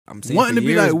I'm saying wanting to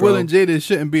be like Will and Jada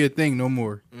shouldn't be a thing no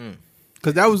more.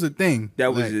 Cause that was the thing.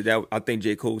 That was that. I think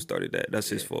J. Cole started that. That's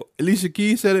his fault. Alicia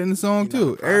Keys said it in the song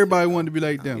too. Everybody wanted to be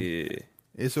like them. Yeah.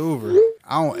 It's over.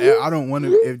 I don't want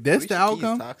to. If that's the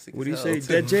outcome, What do you say?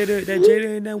 That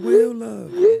Jada and that Will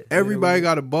love. everybody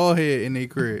got a ball head in their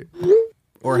crib,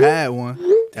 or had one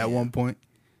at one point.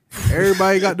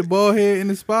 Everybody got the ball head in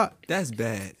the spot. That's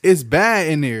bad. It's bad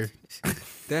in there.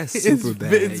 That's super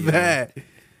bad. It's bad.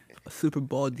 A super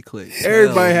baldy click.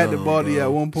 Everybody had the baldy at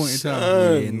one point in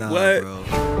time. Yeah, nah, what?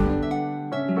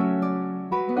 bro.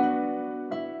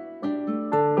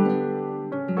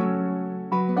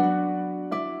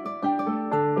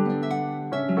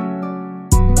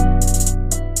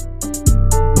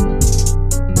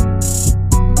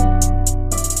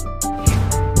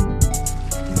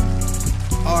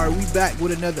 All right, we back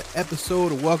with another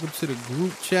episode of Welcome to the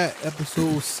Group Chat,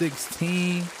 episode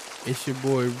 16. It's your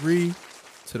boy Ree.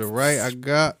 To the right, I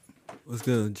got. What's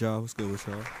good, y'all? What's good with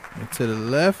y'all? And to the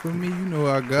left of me, you know who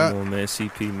I got. Come on, man.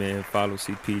 CP, man. Follow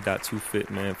CP.2fit,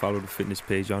 man. Follow the fitness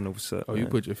page. Y'all know what's up. Oh, man. you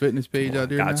put your fitness page out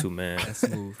there Got now? to, man. That's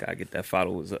smooth. Gotta get that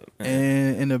followers up, man.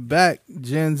 And in the back,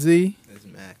 Gen Z. That's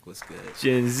Mac. What's good?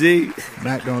 Gen Z.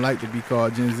 Mac don't like to be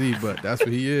called Gen Z, but that's what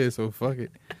he is, so fuck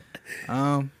it.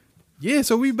 Yeah,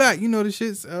 so we back. You know the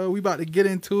shits. We about to get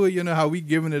into it. You know how we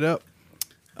giving it up.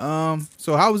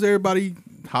 So how was everybody?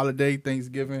 Holiday,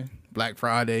 Thanksgiving, Black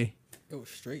Friday. It was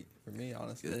straight for me,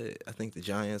 honestly. Good. I think the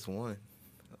Giants won.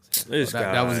 This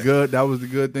guy. That was good. That was the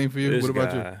good thing for you. This What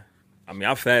about guy. I mean,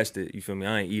 I fasted. You feel me?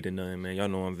 I ain't eating nothing, man. Y'all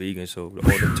know I'm vegan, so all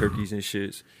the turkeys and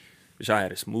shits. Which I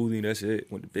had a smoothie. That's it.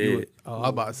 Went to you? bed. I was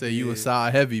about to say you was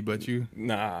side heavy, but you.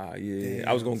 Nah, yeah. Damn,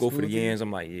 I was gonna go for the smoothie? yams.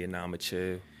 I'm like, yeah, nah, I'ma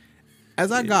chill.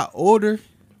 As I got older,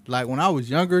 like when I was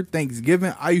younger,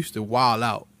 Thanksgiving, I used to wild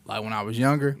out. Like when I was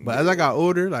younger, but as I got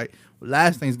older, like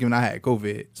last Thanksgiving, I had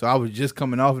COVID, so I was just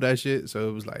coming off of that shit. So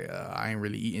it was like I ain't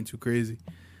really eating too crazy.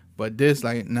 But this,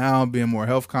 like now, I'm being more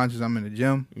health conscious. I'm in the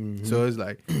gym, so it's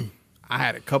like I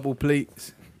had a couple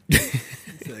plates.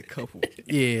 A couple.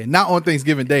 Yeah, not on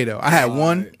Thanksgiving Day though. I had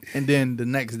one, and then the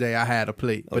next day I had a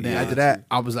plate. But then after that,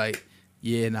 I was like,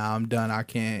 yeah, nah, I'm done. I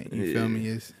can't. You feel me?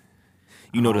 It's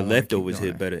You know I the don't wanna keep leftovers doing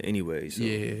hit that. better anyway. So.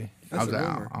 yeah. I That's was a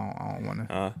like, rumor. I don't want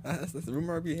to. That's the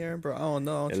rumor I be hearing, bro. I don't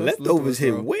know. I don't The trust leftovers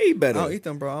hit bro. way better. I don't eat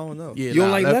them, bro. I don't know. Yeah, You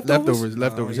don't like leftovers?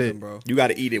 Leftovers I don't eat hit. them, bro. You got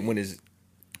to eat it when it's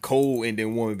cold and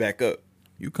then warm it back up.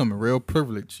 You coming real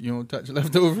privileged. You don't touch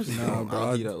leftovers? Nah, bro.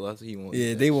 I'll eat up left. He won't. Yeah,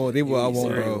 eat they that won't. shit. They will. I He won't,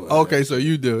 eats bro. cereal. Okay, so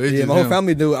you do. It's Yeah, just my whole him.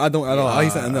 family do. I don't at all. I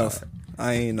eat something else.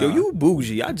 I ain't. Yo, you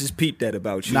bougie. I just peeped that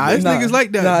about you. Nah, man. it's niggas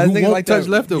like that. Nah, who it's niggas won't like touch that.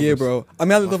 leftovers. Yeah, bro. I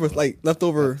mean, I leftovers like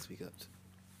leftover. Speak up.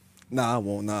 Nah, I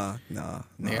won't. Nah.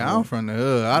 Yeah, I'm from the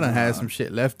hood. I done had some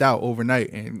shit left out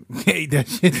overnight and ate that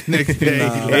shit the next day.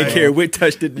 Nah. They ain't care what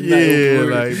touched it. the night Yeah,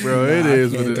 before. like, bro, it Nah, I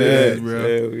is what can't it do is, that. bro.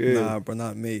 Hell yeah. Nah, bro,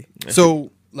 not me.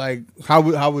 So, like, how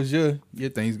was your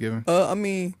Thanksgiving? I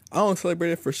mean, I don't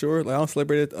celebrate it for sure. Like, I don't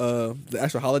celebrate it, the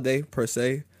actual holiday per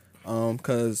se,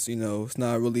 because you know it's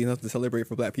not really enough to celebrate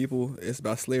for Black people. It's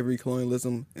about slavery,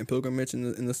 colonialism, and pilgrimage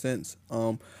in a sense.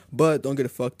 But don't get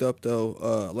it fucked up though.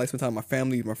 I like spend time with my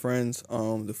family, my friends,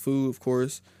 the food, of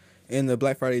course, and the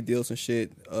Black Friday deals and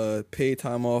shit. Paid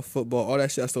time off, football, all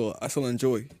that shit. I still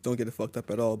enjoy. Don't get it fucked up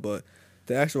at all. But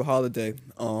the actual holiday,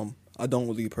 I don't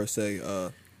really per se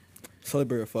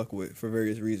celebrate or fuck with for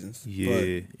various reasons.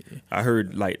 Yeah, I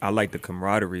heard like I like the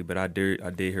camaraderie, but I did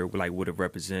hear like what it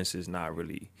represents is not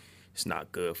really. It's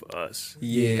not good for us. But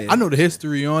yeah, I know the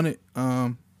history on it.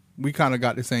 We kind of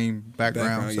got the same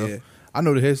background, so yeah. I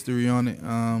know the history on it.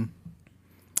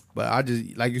 But I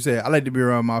just, like you said, I like to be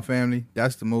around my family.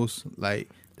 That's the most, like,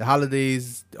 the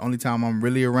holidays, the only time I'm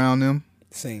really around them.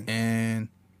 Same. And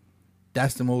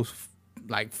that's the most,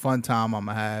 like, fun time I'm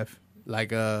going to have.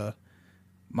 Like,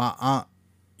 my aunt,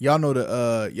 y'all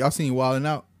know y'all seen Wildin'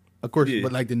 Out? Of course, Yeah.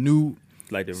 but, like, the new...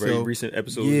 Like the very recent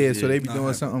episode. Yeah, so they be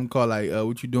doing something called like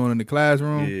what you doing in the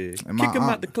classroom. Yeah. And my Kick him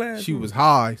aunt, out the classroom. She was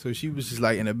high, so she was just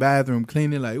like in the bathroom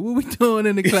cleaning, like, what we doing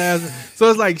in the classroom? So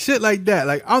it's like shit like that.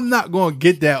 Like I'm not gonna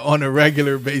get that on a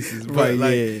regular basis, but Right,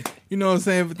 like yeah. you know what I'm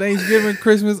saying? For Thanksgiving,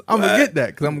 Christmas, I'm gonna get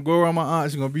that because I'm gonna go around my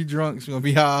aunt. She's gonna be drunk. She's gonna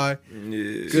be high.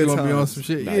 Yeah. She's gonna be on times. some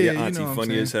shit. Nah, yeah, your you auntie know what I'm funny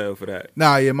saying? as hell for that.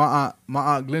 Nah, yeah, my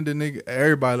aunt Glenda, nigga,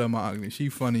 everybody love my aunt Glenda. She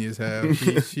funny as hell.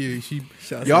 She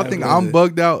Shouts y'all out think Glenda. I'm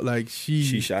bugged out? Like She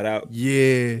shot out.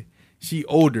 yeah, she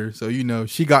older, so you know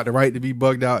she got the right to be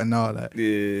bugged out and all that.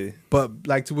 Yeah. But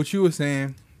like to what you were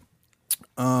saying,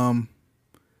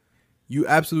 you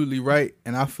absolutely right,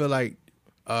 and I feel like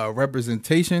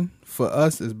representation for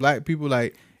us as Black people,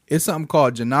 like it's something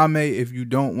called Janame. If you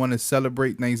don't want to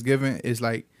celebrate Thanksgiving, it's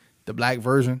like the Black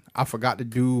version. I forgot the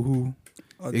dude who,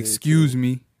 I did excuse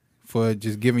me, for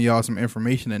just giving y'all some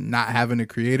information and not having a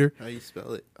creator. How you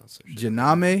spell it? I'll search it.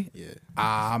 Janame. Yeah.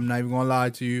 I'm not even gonna lie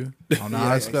to you. I don't know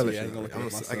how to spell it. I ain't gonna look at it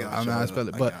myself. I don't know how to spell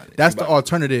it, I but got it. that's the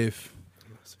alternative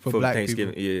for black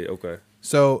Thanksgiving. people. Yeah, okay.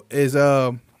 So is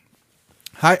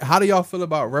how do y'all feel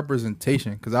about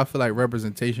representation? Because I feel like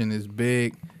representation is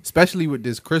big, especially with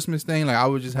this Christmas thing. Like I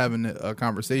was just having a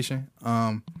conversation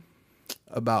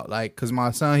about like, because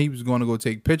my son, he was going to go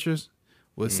take pictures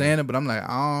with Santa, but I'm like,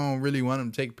 I don't really want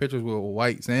him to take pictures with a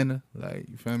white Santa. Like,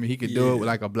 you feel me? He could do it with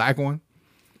like a black one.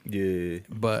 Yeah.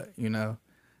 But you know,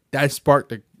 that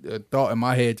sparked a thought in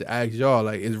my head to ask y'all,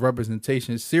 like, is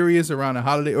representation serious around the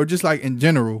holiday, or just like in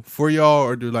general for y'all,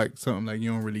 or do like something like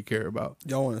you don't really care about?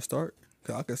 Y'all want to start?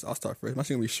 Cause I guess I'll start first. My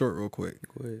shit gonna be short, real quick.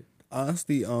 Go ahead.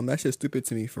 Honestly, that shit's stupid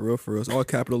to me, for real, for real. It's all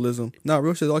capitalism. Nah,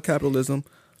 real shit, it's all capitalism.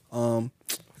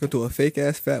 Go to a fake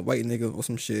ass fat white nigga or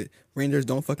some shit. Reindeers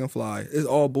don't fucking fly. It's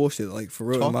all bullshit. Like, for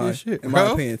real, Talk your shit, in my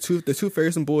bro. opinion, the tooth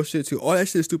fairy some bullshit too. All that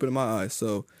shit is stupid in my eyes.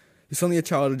 So you're selling your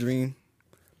child a dream,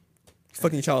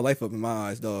 fucking your child life up in my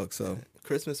eyes, dog. So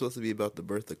Christmas supposed to be about the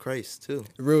birth of Christ too.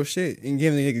 real shit. And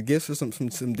giving the nigga gifts for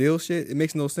some deal shit, it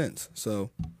makes no sense. So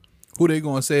Who they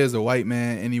gonna say is a white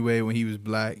man anyway when he was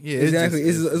black? Yeah, exactly,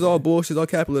 it's it's all bullshit. It's all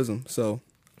capitalism. So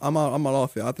I'm out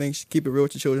off it. I think keep it real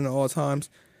with your children at all times.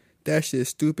 That shit is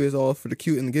stupid. It's all for the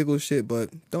cute and the giggle shit, but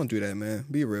don't do that, man.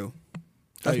 Be real.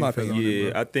 That's my opinion. on it,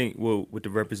 Yeah, bro. I think with the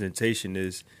representation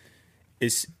it's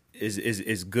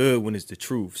good when it's the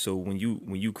truth. So when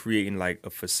you creating like a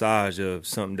facade of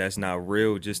something that's not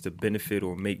real just to benefit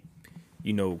or make,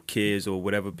 you know, kids or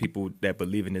whatever people that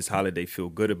believe in this holiday feel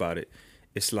good about it,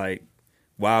 it's like,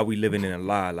 why are we living in a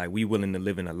lie? Like, we willing to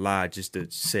live in a lie just to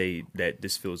say that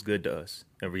this feels good to us.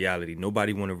 In reality,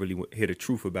 nobody want to really hear the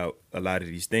truth about a lot of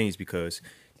these things because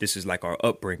this is like our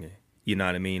upbringing. You know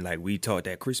what I mean? Like, we taught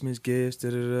that Christmas gifts,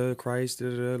 Christ,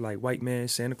 like white man,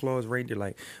 Santa Claus, reindeer,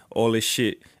 like all this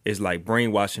shit is like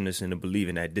brainwashing us into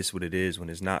believing that this what it is when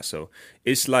it's not. So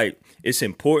it's like, it's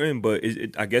important, but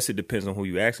I guess it depends on who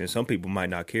you asking. Some people might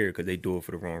not care because they do it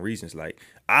for the wrong reasons. Like,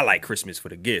 I like Christmas for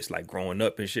the gifts, like growing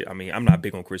up and shit. I mean, I'm not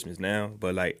big on Christmas now,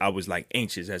 but like I was like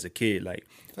anxious as a kid. Like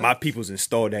my people's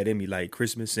installed that in me, like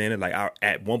Christmas, Santa. Like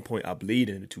at one point I believed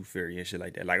in the Tooth Fairy and shit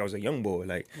like that. Like I was a young boy,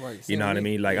 like, Right, you know what I same.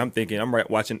 mean? Like I'm thinking, I'm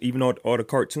watching even all the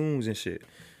cartoons and shit.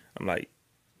 I'm like,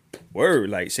 word,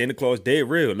 like Santa Claus dead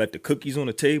real. Left the cookies on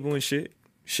the table and shit.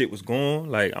 Shit was gone.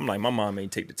 Like I'm like, my mom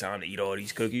ain't take the time to eat all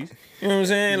these cookies. You know what I'm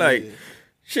saying? Like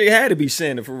shit had to be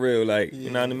Santa for real. Like you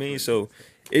know what I mean? So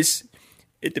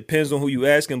it depends on who you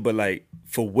asking, but like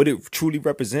for what it truly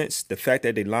represents, the fact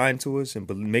that they lying to us and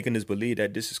making us believe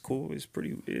that this is cool is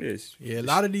pretty. It is. Yeah, a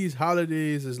lot of these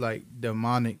holidays is like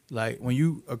demonic. Like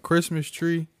when a Christmas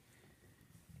tree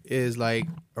is like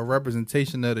a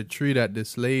representation of the tree that the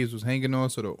slaves was hanging on,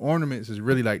 so the ornaments is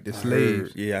really like the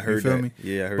slaves. Yeah, I heard you feel that. me?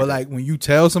 Yeah, I heard but that. like when you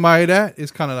tell somebody that,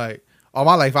 it's kind of like, all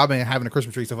my life I've been having a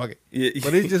Christmas tree, so fuck it. Yeah,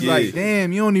 But it's just yeah. like,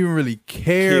 damn, you don't even really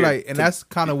care. Like, and that's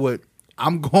kind of what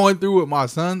I'm going through with my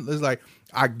son. It's like,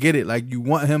 I get it. Like, you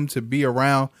want him to be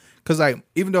around. Because, like,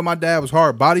 even though my dad was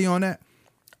hard body on that,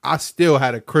 I still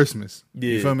had a Christmas. You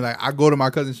Yeah. feel me? Like, I go to my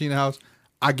cousin Sheena's house,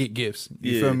 I get gifts.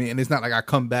 You Yeah. feel me? And it's not like I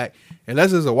come back.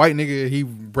 Unless it's a white nigga, he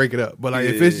break it up. But, like,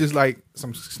 if Yeah. it's just, like,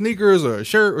 some sneakers or a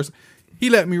shirt or he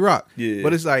let me rock. Yeah.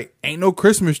 But it's like, ain't no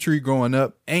Christmas tree growing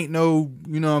up. Ain't no,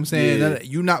 you know what I'm saying? Yeah.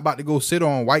 You not about to go sit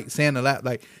on white Santa lap.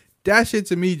 Like, that shit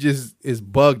to me just is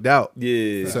bugged out.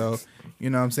 Yeah. So,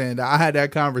 you know what I'm saying? I had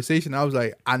that conversation. I was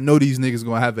like, I know these niggas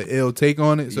gonna have an ill take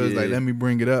on it. So it's like, Yeah. let me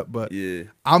bring it up. But Yeah.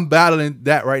 I'm battling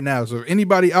that right now. So if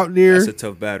anybody out there, That's a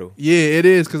tough battle. yeah, it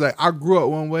is. Cause like I grew up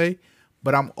one way,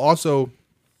 but I'm also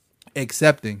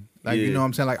accepting. Like, you Yeah. know what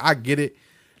I'm saying? Like, I get it.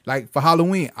 Like for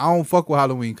Halloween, I don't fuck with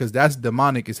Halloween because that's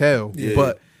demonic as hell. Yeah.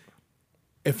 But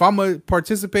if I'm gonna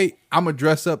participate, I'm gonna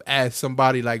dress up as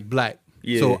somebody like black.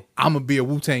 Yeah. So I'm gonna be a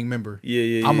Wu-Tang member.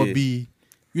 Yeah. I'm gonna be,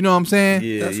 you know what I'm saying?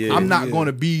 Yeah, yeah. I'm not Yeah.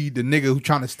 gonna be the nigga who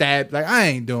trying to stab. Like, I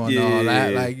ain't doing all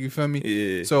that. Yeah. Like, you feel me?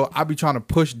 Yeah. So I be trying to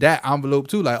push that envelope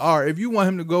too. Like, all right, if you want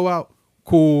him to go out,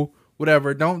 cool,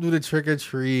 whatever. Don't do the trick or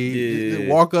treat. Yeah. Just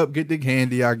walk up, get the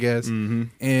candy, I guess. Mm-hmm.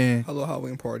 And Hello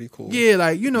Halloween party, cool. yeah,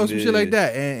 like, you know, some shit Yeah. like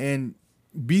that. And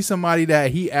be somebody that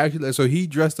he actually, so he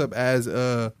dressed up as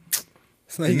a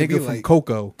It's not you can nigga be from like,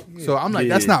 Coco. So I'm like,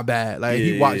 that's Yeah. not bad. Like,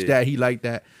 he Yeah. watched that, he liked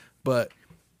that. But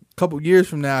a couple years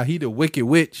from now, he the Wicked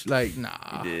Witch. Like,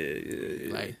 nah. Yeah.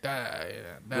 Like, that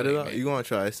What ain't about me. you gonna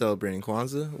try celebrating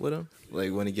Kwanzaa with him?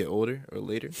 Like when he get older or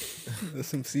later? that's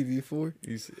some CB4.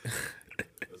 You see,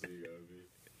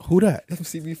 Who that? That's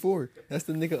some CB4. That's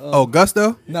the nigga. Oh,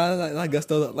 Gusto? Nah, not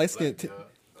Gusto. The light skin.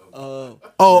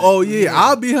 Oh yeah,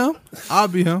 I'll be him.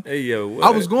 Hey yo, what? I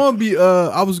was gonna be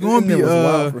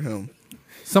wild for him.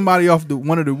 somebody off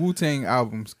one of the Wu-Tang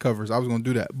albums covers. I was gonna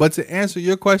do that. But to answer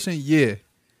your question, yeah.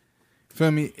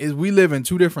 Feel me? Is we live in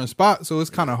two different spots, so it's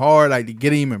kind of hard like to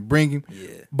get him and bring him. Yeah.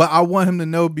 But I want him to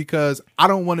know because I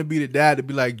don't want to be the dad to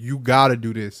be like, you gotta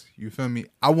do this. You feel me?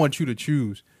 I want you to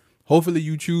choose. Hopefully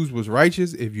you choose what's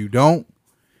righteous. If you don't,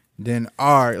 then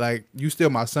all right, like you still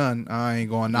my son. I ain't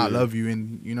gonna not love you,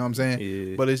 and you know what I'm saying?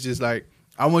 Yeah. But it's just like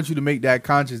I want you to make that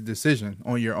conscious decision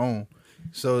on your own.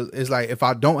 So it's like if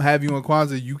I don't have you in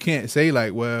Kwanzaa, you can't say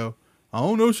like, well, I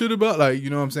don't know shit about like, you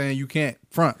know what I'm saying? You can't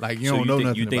front like you So don't know think,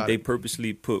 nothing You think about they it.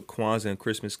 purposely put Kwanzaa and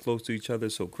Christmas close to each other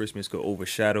so Christmas could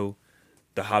overshadow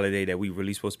the holiday that we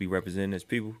really supposed to be representing as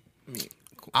people?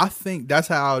 I think that's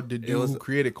how the dude was- who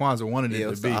created Kwanzaa wanted Yeah, it it to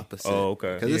was be. the opposite. Oh,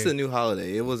 okay. Because it's Yeah. a new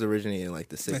holiday. It was originated in like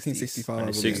the 60s. 1965, I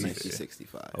believe.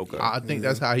 1965. Okay. I think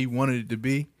that's how he wanted it to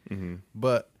be. Mm-hmm.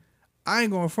 But I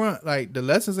ain't going front. Like the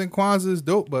lessons in Kwanzaa is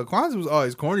dope, but Kwanzaa was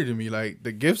always corny to me. Like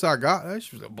the gifts I got, that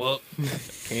shit was a buck.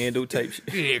 Candle type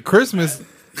shit. Yeah, Christmas.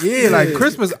 Yeah, like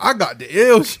Christmas, I got the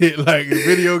ill shit like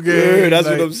video games. Yeah, that's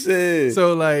like, what I'm saying.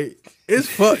 So like it's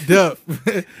fucked up.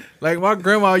 Like my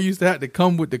grandma used to have to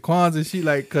come with the Kwanzaa shit,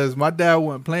 like cause my dad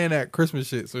wasn't playing that Christmas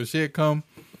shit, so she'd come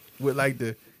with like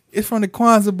it's from the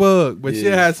Kwanzaa bug, but she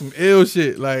had some ill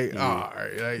shit. Like all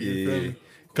right, like you feel me?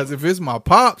 Cause if it's my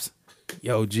pops,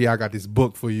 yo, G, I got this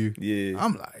book for you. Yeah.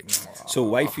 I'm like, So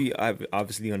wifey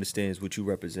obviously understands what you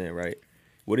represent, right?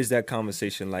 What is that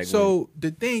conversation like? so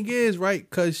the thing is, right?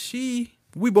 Cause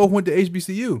we both went to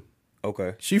HBCU.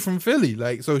 Okay. She from Philly,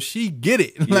 like, so she get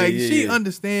it. Like, yeah, she yeah.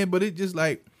 understand, but it just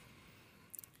like,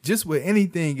 just with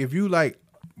anything, if you like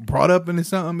brought up into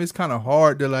something, it's kind of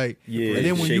hard to like. Yeah, And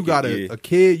then when shake you got it, a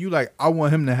kid, you like, I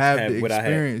want him to have Have the what I had.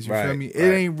 experience. You feel Right, me? It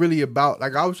right. ain't really about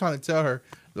like I was trying to tell her,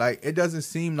 like, it doesn't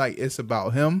seem like it's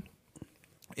about him.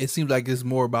 It seems like it's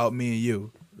more about me and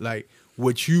you, like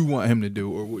what you want him to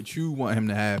do or what you want him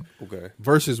to have, Okay.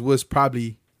 versus what's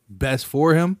probably best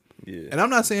for him. Yeah. And I'm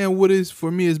not saying what is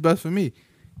for me is best for me.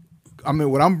 I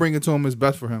mean, what I'm bringing to him is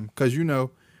best for him. Because, you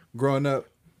know, growing up,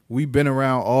 we've been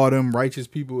around all them righteous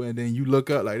people, and then you look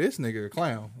up like, this nigga a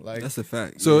clown. Like, That's a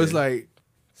fact. so yeah. it's like,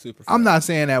 Super. I'm not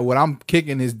saying that what I'm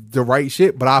kicking is the right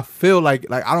shit, but I feel like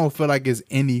I don't feel like it's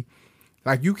any,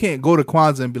 like you can't go to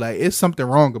Kwanzaa and be like, it's something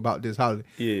wrong about this holiday.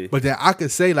 Yeah. But then I could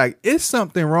say like, it's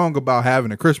something wrong about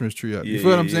having a Christmas tree up. You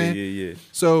feel what I'm saying? Yeah.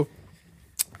 So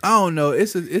I don't know.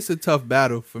 It's a tough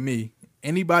battle for me.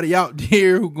 Anybody out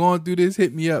there who going through this,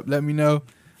 hit me up. Let me know.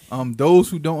 Those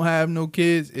who don't have no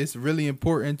kids, it's really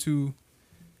important to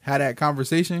have that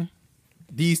conversation.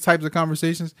 These types of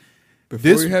conversations. Before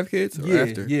you have kids or Yeah,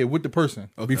 after? yeah, with the person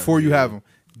Okay, before you have them.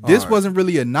 This Alright. wasn't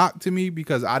really a knock to me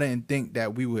because I didn't think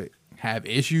that we would have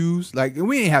issues. Like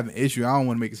we ain't having issue. I don't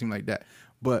want to make it seem like that,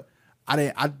 but I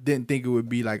didn't think it would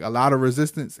be like a lot of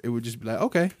resistance. It would just be like,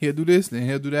 okay, he'll do this, then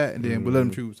he'll do that, and then we'll let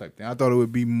him choose type thing. I thought it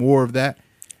would be more of that,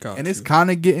 Got and it's you.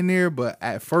 kind of getting there, but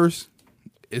at first,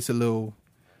 it's a little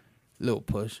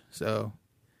push. So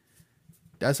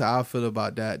that's how I feel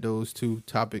about that. Those two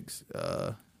topics.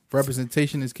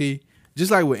 Representation is key. Just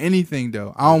like with anything,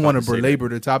 though, I don't want to say that. belabor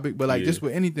the topic, but like Yeah. just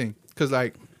with anything, because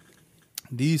like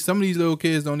some of these little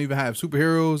kids don't even have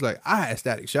superheroes. Like I had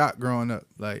Static Shock growing up.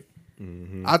 Like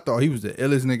I thought he was the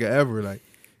illest nigga ever. Like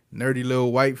nerdy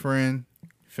little white friend.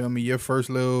 Feel me? Your first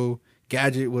little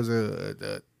gadget was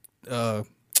a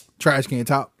trash can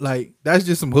top. Like that's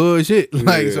just some hood shit.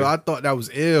 Like Yeah. so, I thought that was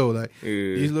ill. Like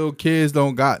Yeah. these little kids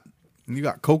don't got. You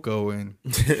got cocoa and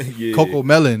Yeah. cocoa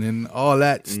melon and all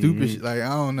that stupid shit. Like I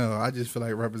don't know. I just feel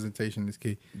like representation is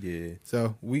key. Yeah.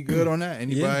 So we good on that?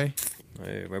 Anybody?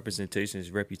 Yeah, representation is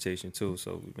reputation too.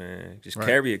 So man, just Right.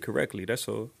 carry it correctly. That's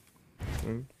all.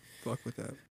 Fuck with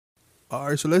that. All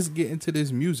right. So let's get into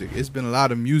this music. It's been a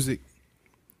lot of music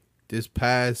this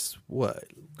past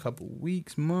couple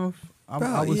weeks, month. I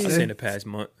Bro, would yeah. I say. say in the past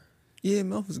month. Yeah,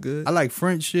 Melf was good. I like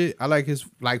French shit. I like his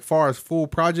far as full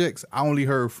projects. I only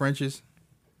heard French's.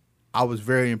 I was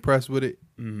very impressed with it.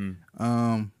 Mm-hmm.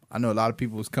 I know a lot of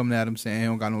people was coming at him saying he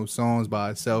don't got no songs by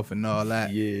himself and all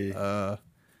that. Yeah.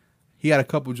 He had a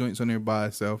couple joints on there by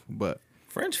himself, but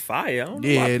French fire. I don't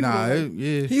know why people don't like-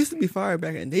 yeah. He used to be fire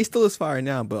back in. He still is fire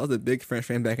now, but I was a big French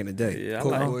fan back in the day. Yeah, I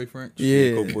Coke like Boy French.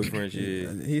 Yeah, Coke Boy French,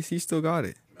 yeah. He still got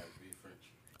it.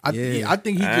 I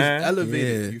think he just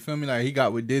elevated. Yeah. You feel me? Like he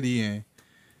got with Diddy and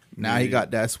now he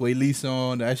got that Sway Lee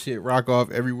song. That shit rock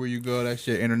off everywhere you go. That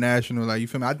shit international. Like you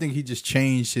feel me? I think he just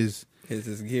changed his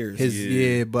His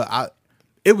yeah. But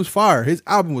it was fire. His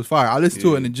album was fire. I listened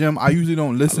to it in the gym. I usually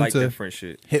don't I listen like to that French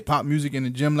shit. hip hop music in the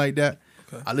gym like that.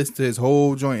 Okay. I listened to his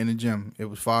whole joint in the gym. It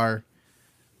was fire.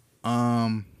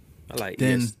 I like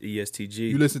Then ESTG.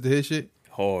 You listen to his shit?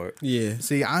 Hard. Yeah.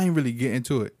 See, I ain't really get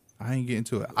into it. I ain't get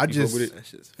into it. I You just fuck with it? That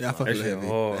shit's Yeah, I fuck That with shit it.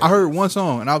 hard. I heard one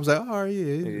song and I was like, all right, yeah,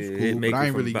 it's Yeah, cool, it make but I it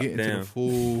ain't from really back get into down. the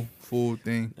full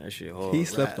thing. That shit hard. He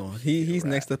slept on. He's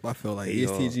rap. next up. I feel like He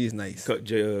ESTG is nice.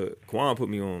 Quan put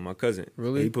me on, my cousin.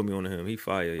 Really? He put me on to him. He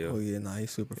fire, yo. Oh yeah, nah,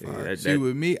 he's super Yeah, fire. that- See,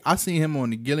 with me, I seen him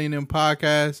on the Gillian and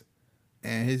podcast,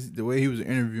 and the way he was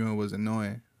interviewing was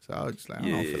annoying. So I was just like, I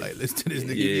don't Yeah. feel like listening to this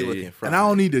nigga. Yeah. He looking fried. And I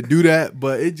don't need to do that,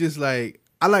 but it just like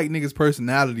I like niggas'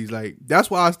 personalities. Like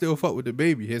that's why I still fuck with the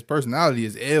baby. His personality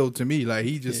is L to me. Like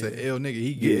he just an L nigga.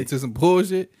 He get Yeah. into some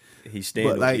bullshit, He stand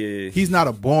but like yeah. he's not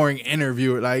a boring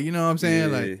interviewer. Like you know what I'm saying?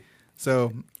 Yeah. Like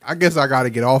so I guess I got to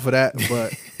get off of that.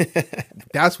 But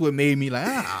that's what made me like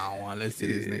I don't want to listen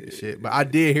to this nigga shit. But I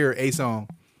did hear a song,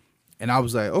 and I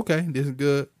was like, okay, this is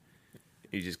good.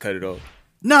 He just cut it off.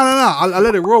 No. I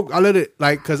let it roll. I let it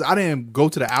like because I didn't go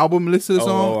to the album and listen to the Oh,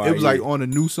 song. alright, it was yeah. like on a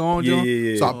new song, Yeah, John. yeah,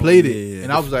 yeah. So I played it, yeah, yeah.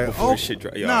 and I was like, Before oh, the shit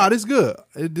dry- yeah, nah, alright. this good.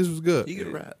 This was good. He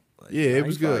could rap. Like, Yeah, it Nah,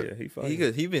 was he fire. good. He fire. He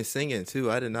good. He been singing too.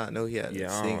 I did not know he had Yeah,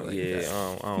 to I sing don't, like yeah,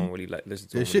 that. I don't really like listen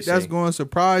to The him shit when he that's sing. going to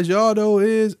surprise y'all though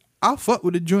is I fuck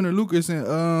with the Junior Lucas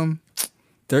and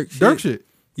Dirk shit.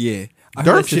 Yeah. I heard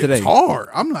Dirk that shit today. hard.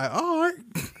 I'm like, all right,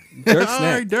 Dirk all snapped.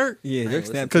 right, Dirk. Yeah, Dirk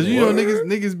snapped. Because you know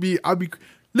niggas be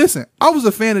listen. I was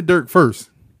a fan of Dirk first.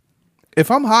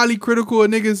 If I'm highly critical of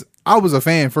niggas, I was a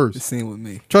fan the first. same with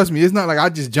me. Trust me, it's not like I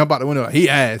just jump out the window like he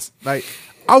ass. Like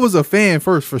I was a fan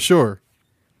first for sure.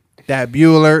 That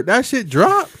Bueller, that shit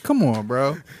dropped. Come on,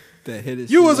 bro. That hit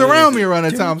You was around me around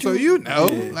that time, so you know.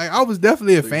 Like I was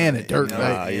definitely a fan of Dirk. Nah,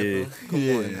 Like yeah. Come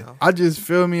on now. I just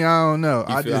feel me. I don't know.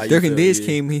 I feel just like Dirk you and feel, Days yeah.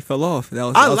 came. He fell off. That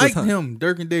was. I that was the liked time. him,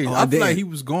 Dirk and Days. Oh, I I feel like didn't. he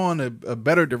was going a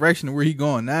better direction than where he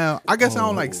going now. I guess I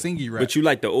don't like singy rap. But you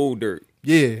like the old Dirt.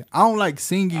 Yeah, I don't like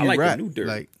singy I like the rap. new Dirk.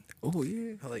 Like, Oh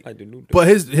yeah. I like Like the new Dirt. but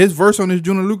his verse on this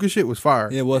Junior Lucas shit was fire.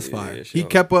 Yeah, it was fire. Yeah, He sure.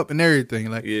 kept up and everything.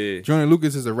 Like Yeah. Junior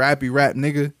Lucas is a rappy rap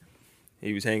nigga.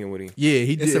 He was hanging with him. Yeah,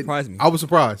 he did. surprised me. I was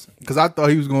surprised because I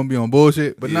thought he was gonna be on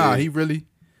bullshit, but nah, Yeah. he really.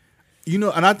 You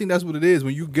know, and I think that's what it is.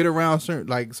 When you get around certain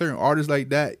artists like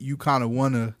that, you kind of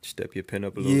wanna. Step your pen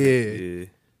up a little Yeah. bit. Yeah.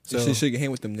 So So you should shake your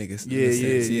hand with them niggas. in yeah, a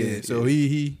sense, yeah. So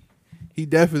he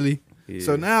definitely. Yeah.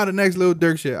 So now the next little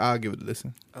Dirk shit, I'll give it a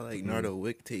listen. I like Nardo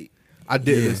Wick tape. I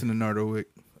did Yeah. listen to Nardo Wick.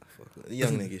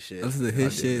 Young nigga shit. Listen to I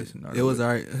his did shit. listen to It was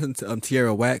alright.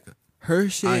 Tierra Whack. Her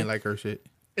shit. I ain't like her shit.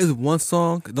 It's one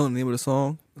song. Don't know the name of the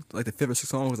song. Like the 5th or 6th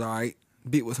song was alright.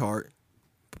 Beat was hard.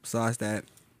 Besides that,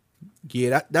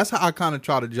 Yeah, that's how I kind of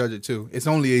try to judge it too. It's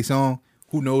only a song.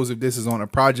 Who knows if this is on a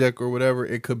project or whatever?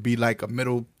 It could be like a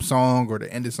middle song or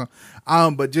the end of song.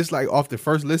 But just like off the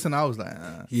first listen, I was like,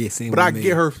 yeah, same. but with I me.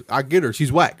 get her. I get her.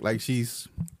 She's whack. Like she's,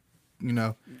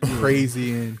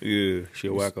 crazy and Yeah. She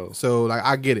a wacko. so like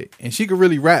I get it. And she could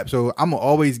really rap. So I'm gonna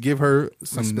always give her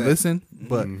some Respect. listen.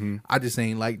 But I just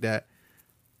ain't like that.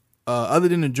 Other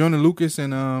than the Jonah Lucas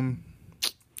and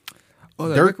Oh,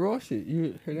 that Dirk- Rick Ross shit.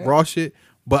 You heard that? raw shit.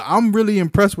 But I'm really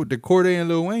impressed with the Corday and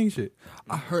Lil Wayne shit.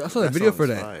 I saw the That video song for is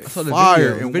that. fire. I saw the Fire.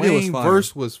 video. And The video was Wayne fire.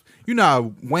 verse was,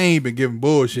 how Wayne been giving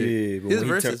bullshit. Yeah. But His when he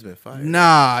verse turn- has been fire.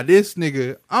 Nah, this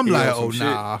nigga, I'm He like, on some oh shit.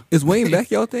 nah. Is Wayne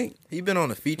back? Y'all think? He been on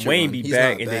a feature. Wayne one. be He's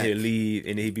back not and then he'll leave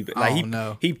and then he'd be back. I Like don't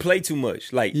know. he play too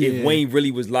much. Like Yeah. if Wayne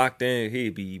really was locked in,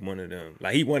 he'd be one of them.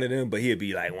 Like he one of them, but he'd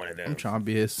be like one of them. I'm trying to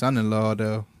be his son-in-law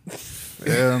though.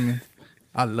 Feel me?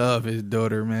 I love his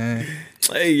daughter, man.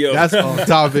 Hey yo, That's off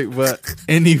topic, but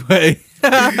anyway.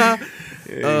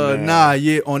 Nah,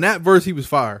 yeah. On that verse, he was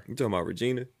fire. You talking about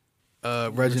Regina?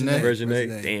 Regina,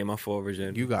 Regina. Damn, I fall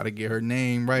Regina. you got to get her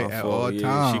name right My at fault, all yeah.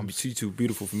 times. She too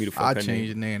beautiful for me to fuck I her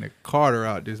changed the name. name to Carter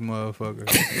out this motherfucker.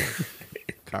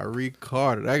 Kyrie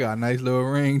Carter. That got a nice little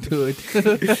ring to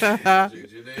it. Yeah.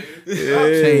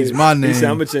 Changed my name. He said,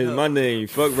 I'm gonna change my name.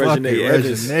 Fuck Regina Fuck it,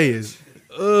 Evans. Regina is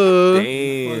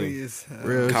Damn.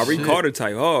 real Kyrie shit. Carter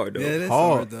type hard though. Yeah, that's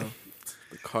Hard. hard though.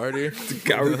 Carter.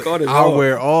 Kyrie Carter's I hard.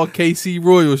 wear all KC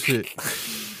Royal shit.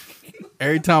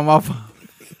 Every time I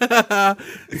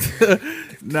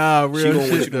nah, She real gonna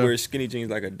want you shit to though. wear skinny jeans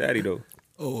like a daddy though.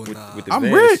 Oh nah. With the I'm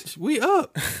Vans. rich. We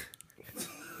up.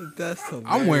 That's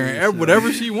I'm wearing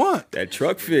whatever she want. That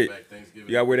truck fit. You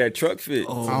gotta wear that truck fit.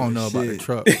 Oh, I don't know about the shit.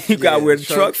 truck. You gotta wear the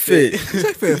truck fit.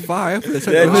 Check for fire. I put the That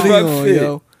check hoodie truck on, fit.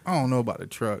 yo. I don't know about the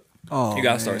truck. Oh, You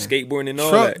gotta man. start skateboarding and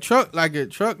all that.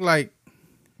 Truck like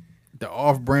the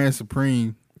off-brand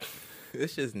Supreme.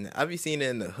 It's just I be seeing it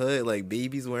in the hood, like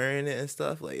babies wearing it and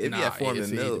stuff. Like it be at Foreman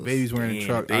see, Mills. the baby's wearing a Damn,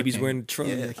 truck. baby's I can't- wearing the truck.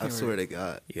 Yeah, Yeah. I swear to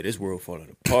God. This world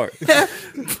falling apart.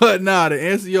 But nah, to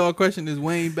answer y'all question, is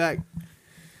Wayne back?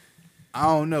 I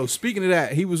don't know. Speaking of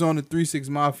that, he was on the 3-6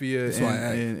 Mafia That's why I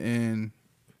asked. and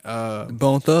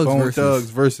Bone Thugs Bone versus. Thugs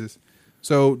versus.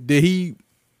 So did he?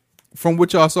 From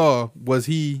what y'all saw, was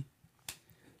he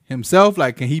himself?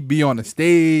 Like, can he be on the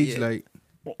stage? Yeah. Like,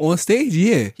 On stage,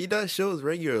 yeah. He does shows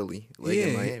regularly, like in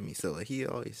Yeah. Miami. So like he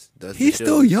always does. He's the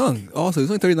still shows. young. Also, he's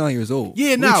only 39 years old. yeah,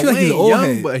 We nah, feel like he's Wayne an old young,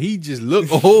 head. but he just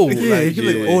look old. Yeah, like, he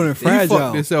look yeah. old and he fragile.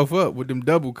 fucked himself up with them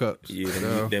double cups. Yeah,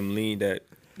 So, them lean that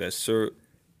syrup.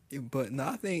 But no,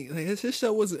 I think like, his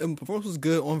show was performance was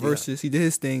good on Versus. He did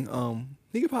his thing.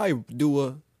 He could probably do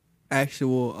a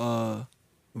actual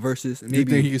Versus. you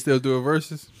Maybe, think he can still do a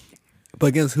versus? but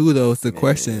against who though? It's the Man,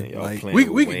 question. y'all Like, playing We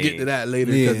with could get Wayne. to that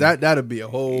later because Yeah. that'll be a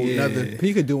whole yeah, nother.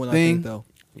 he could do one. I thing. think though.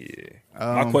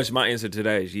 Yeah. My answer to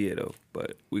that is yeah though,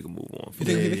 but we can move on. You From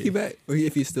think that. he back, or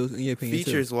if he's still in your opinion?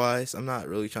 Features wise, I'm not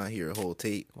really trying to hear a whole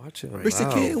tape. Watch it. Rich the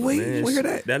Kid, Wayne, you wanna hear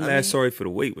that? That I last mean- Sorry for the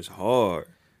Wait was hard.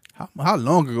 How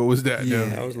long ago was that? Yeah. though?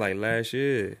 That was like last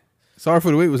year. Sorry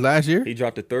for the wait was last year. He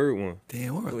dropped the third one.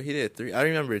 Damn, Well, what? he did 3. I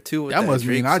remember 2. With That must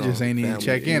Drake mean I just song, ain't even Family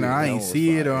check in, or Feud. I That ain't one see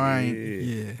was it, or fire. I ain't.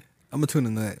 Yeah, I'm gonna tune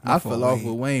in that. I fell off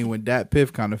with Wayne when that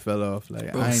Piff kind of fell off.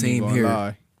 Like Bro, I ain't same even gonna here.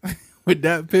 lie. With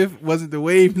that Piff, wasn't the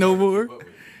wave no more.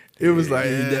 It was like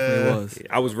Yeah, he definitely was.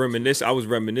 I was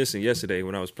reminiscing yesterday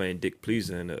when I was playing Dick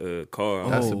Pleaser in the car.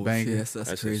 That's a Oh, banger. shit, that's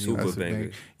That's a crazy. super That's a banger.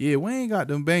 banger. Yeah, Wayne got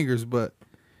them bangers, but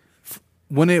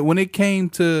when it came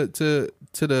to the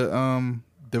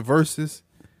verses,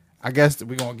 I guess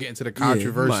we're gonna get into the Yeah, might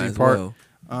controversy as part.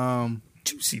 well.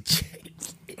 Juicy J.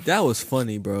 That was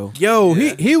funny, bro. Yo,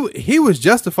 he was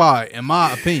justified in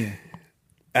my opinion.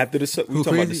 After the suck, we Who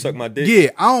talking about the crazy? suck my dick. Yeah,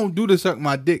 I don't do the suck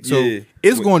my dick, so Yeah.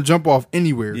 it's gonna jump off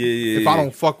anywhere. Yeah, if I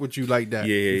don't fuck with you like that.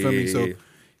 Yeah, you feel me? yeah, So yeah.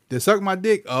 the suck my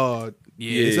dick,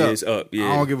 Yeah, it's up.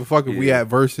 Yeah, I don't give a fuck if we Yeah. had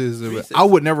verses. 360. I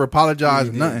would never apologize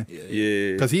or nothing.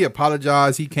 Yeah, Cause he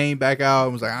apologized, he came back out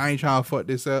and was like, "I ain't trying to fuck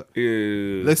this up."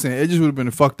 yeah. Listen, it just would have been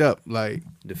fucked up. Like,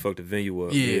 To fuck the venue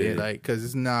up. yeah, like, cause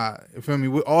it's not. You feel me?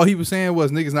 All he was saying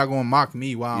was, "Niggas not gonna mock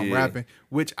me while I'm Yeah. rapping,"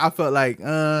 which I felt like,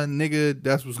 nigga,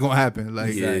 that's what's gonna happen.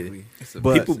 Like, Yeah. Exactly. It's a-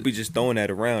 But- people be just throwing that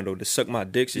around though. The suck my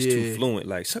dicks is Yeah. too fluent.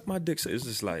 Like suck my dicks. It's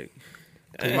just like.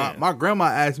 'cause damn. my grandma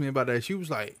asked me about that. She was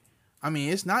like, "I mean,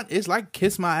 it's not. It's like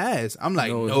kiss my ass." I'm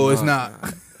like, No, "No, it's it's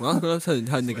not." Well, that's how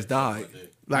niggas died.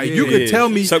 Like, Yeah. you could tell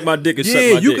me, suck my dick and yeah, suck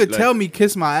my you dick. could like, tell me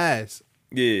kiss my ass.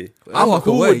 Yeah. I I'm walk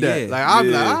cool away, with that. yeah. Like, I'm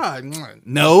Yeah. like,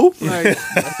 no, like,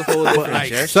 That's a whole but different like,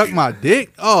 gesture. suck my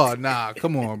dick. Oh, nah,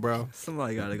 come on, bro.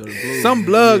 Somebody gotta go to blue. Some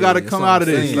blood Yeah, gotta that's come what out I'm of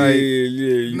this. saying. Like,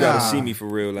 yeah. You gotta nah. see me for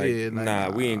real. Like, Yeah, like, nah,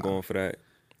 we ain't nah. going for that.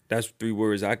 That's 3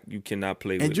 words you cannot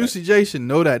play with. and Juicy J should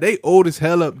know that they old as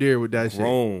hell up there with that like, shit.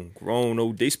 grown.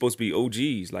 Oh, they supposed to be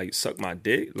OGs. Like, suck my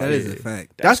dick. Like, That is a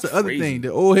fact. That's the other crazy. thing.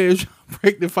 The old heads trying to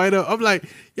break the fight up. I'm like,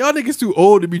 y'all niggas too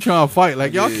old to be trying to fight.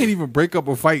 Like, y'all Yeah. can't even break up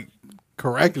a fight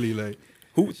correctly. Like,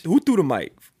 Who threw the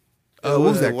mic? what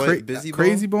was that? White Busy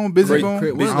Crazy Bone? Busy Cra- Bone?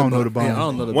 Cra- I don't know the bone. Yeah, I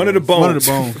don't know the One of the bones. bones.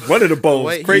 One of the bones. One of the bones.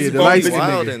 White- Crazy yeah, the bone. light Busy skin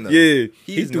nigga. wildin' though. Yeah,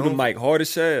 he He's threw the known- mic hard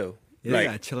as hell. Yeah, Like, you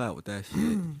gotta chill out with that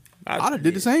shit. I'd have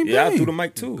did the same yeah, I thing. threw the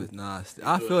mic too. But nah,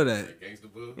 I feel that.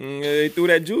 Yeah, they threw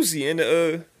that Juicy in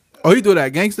the Oh, he threw that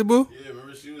gangster boo? Yeah,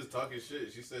 remember she was talking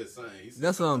shit. She said something. He said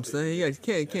That's what I'm saying. You guys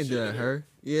can't do that to her.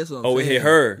 Yeah, that's what I'm Oh, it saying. hit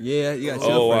her. Yeah, you gotta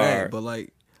chill Oh, for that. alright. But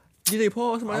like, DJ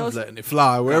Paul, somebody I was else. letting it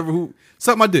fly. Wherever who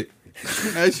suck my dick.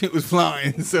 That shit was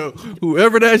flying. So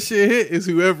whoever that shit hit is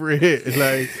whoever it hit. It's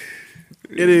like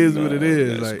it is what it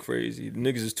is. That's Like, crazy. The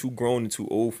niggas is too grown and too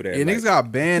old for that. yeah, like, niggas gotta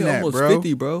ban He that, almost bro.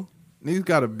 50, bro. Niggas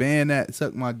gotta ban that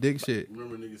suck my dick shit.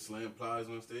 remember niggas slam plies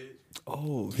on stage?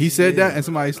 Oh, He said that and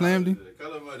somebody slammed him. The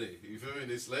color money. You feel me?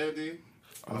 They slammed him.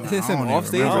 Is it something I don't off even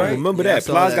stage, I don't right? remember Yeah, I that.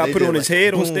 saw Plies got They put did, on his like,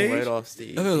 head on boom, stage. Right off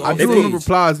stage. I mean, I They do put- remember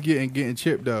Plies getting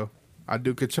chipped though. I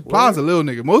do, cause Plies a little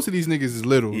nigga. Most of these niggas is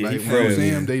little. Yeah, he Like when I frail. see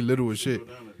him, they little as shit.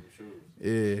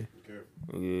 Yeah.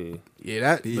 Yeah. Yeah,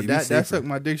 that Be but that safer. suck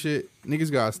my dick shit.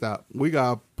 Niggas gotta stop. We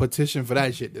gotta petition for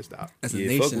that shit to stop. As a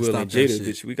Yeah, fuck nation, Will stop and that Jada,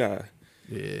 shit. bitch. We got.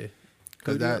 Yeah,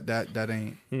 cause that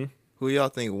ain't. Who y'all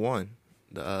think won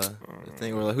the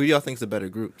thing? Or like, who y'all think's the better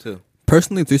group too?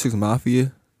 Personally, 3-6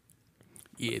 Mafia.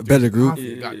 Yeah, Better group.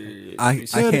 I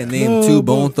can't name two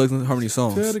Bone Thugs and Harmony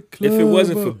songs. If it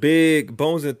wasn't for Big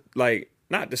Bones, and like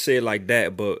not to say it like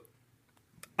that, but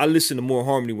I listened to more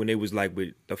Harmony when they was like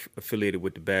with affiliated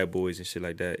with the Bad Boys and shit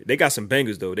like that. They got some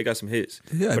bangers though. They got some hits.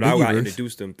 Yeah, but I Biggie got verse.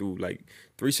 introduced them through like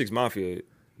 3-6 Mafia.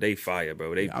 They fire,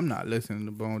 bro. They I'm not listening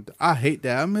to Bone. I hate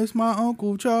that. I miss my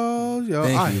Uncle Charles. Yo,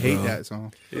 Thank I you, hate bro. that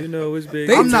song. you know it's big.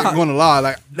 They I'm not tra- gonna lie.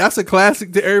 Like that's a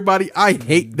classic to everybody. I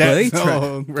hate that Bro, they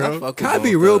song, I bro. fuck with Can I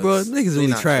be Bone real, bro? Thugs. Niggas They really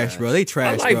not trash, bro. They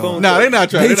trash, like bro. Bone Nah, they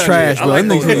not trash. They trash, I bro. like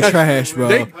Them niggas Bone really Thugs. trash, bro.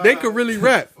 They could really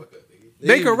rap.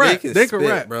 They can rap. They can spit,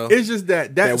 rap, bro. It's just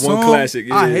that That one song, classic,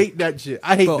 yeah. I hate that shit.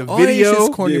 I hate Bro, the all that video.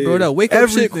 shit's corny, bro. Yeah. That wake up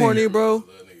shit Everything. corny, bro.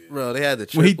 Bro, they had the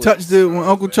When he triplets. touched when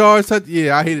Uncle Charles touched,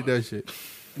 yeah, I hated that shit.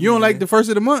 You don't like the first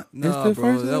of the month? It's Nah, the bro.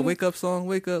 first of That the wake up song,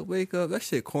 wake up. That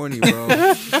shit corny, bro.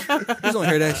 You don't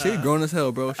hear that shit. You grown as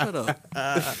hell, bro. Shut up.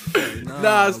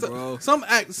 Nah, bro.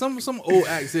 some old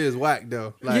acts is whack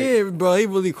though. Like, Yeah, bro. They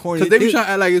really corny. cause they be trying to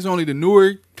act like it's only the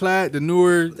newer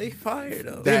They fired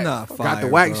though. They that not got fire, the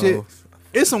whack bro. shit.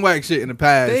 It's some whack shit in the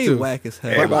past They too. whack as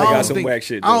hell. Everybody I got don't some think- whack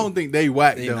shit. I don't think they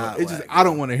whack They though. not It's just whack, I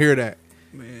don't want to hear that.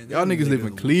 Man, Y'all them niggas live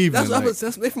in niggas- Cleveland.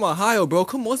 That's they from Ohio, bro.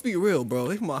 Come on, let's be real, bro.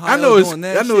 They from Ohio. I know it's doing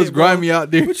that it's shit, bro. grimy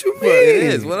out there. What you mean? But it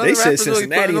is. What They other said rappers really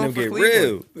Cincinnati putting don't on for get Cleveland?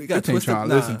 real. We I got ain't twisted. trying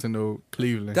to listen to no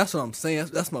Cleveland. That's what I'm saying.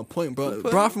 That's my point, bro.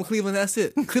 Bron from Cleveland. That's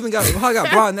it. Cleveland got Ohio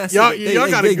got Bron. That's Y'all- it. y'all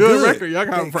got a good record. Y'all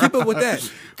got Keep up with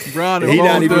that. Brown and He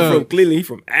not Bone even Thug. from Cleveland. He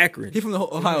from Akron. He from the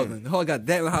Ohio. The Ohio got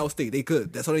that in Ohio State. They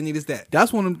good. That's all they need is that.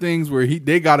 That's one of them things where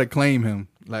they gotta claim him.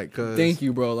 Like, cause Thank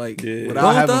you, bro. Like Yeah. without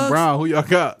Bone having Thugs? Brown, who y'all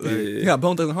got? Like, You got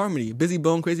Bone Thugs and Harmony. Busy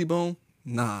Bone, Crazy Bone.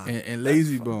 Nah, and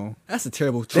Lazy Bone. that's a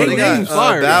terrible. They trio. names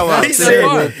fire. Bow Wow. He That's said,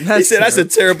 terrible. he said that's a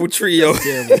terrible trio.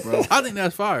 terrible, bro. I think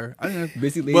that's fire. I think that's,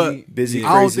 Busy, lazy. but Busy, I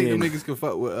don't crazy, think them and- niggas can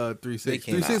fuck with 3-6. They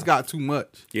cannot. 3-6 got too much.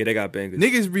 Yeah, they got bangers.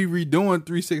 Niggas be redoing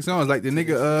 3-6 songs like the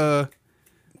nigga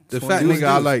the fat Deuce nigga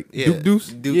I Deuce. like Yeah. Duke Deuce.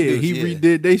 Duke Yeah, Deuce, he yeah.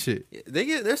 redid they shit. They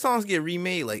get their songs get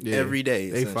remade like Yeah, every day.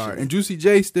 They fire. essentially. And Juicy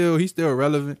J he's still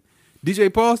relevant.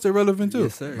 DJ Paul still relevant too.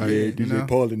 Yes, sir. Like, Yeah, you DJ know?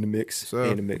 Paul in the mix. So-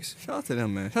 in the mix. Shout out to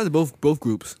them, man. Shout out to both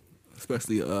groups,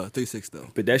 especially 3-6 though.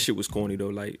 But that shit was corny though.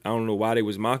 Like I don't know why they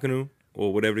was mocking him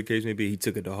or whatever the case may be. He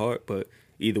took it to heart, but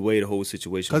either way, the whole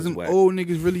situation Cause was them whack. old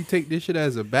niggas really take this shit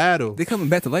as a battle. They coming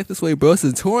back to life this way, bro. It's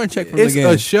a touring check from It's the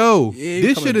game. a show. Yeah, he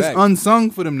This coming shit is back.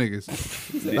 unsung for them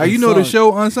niggas. Like you know the Unsung.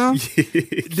 show Unsung?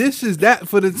 This is that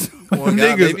for the Oh, them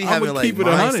God, they niggas. be I'm having gonna like keep it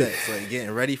 100. mindsets, like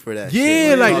getting ready for that. Yeah,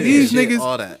 shit. like, talking these shit, niggas-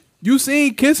 all that. You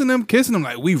seen kissing them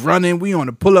like we running, we on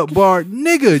the pull up bar,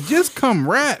 nigga. Just come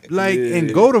rap, like, and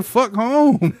Yeah. go the fuck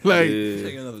home, like. Yeah.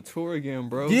 Taking another tour again,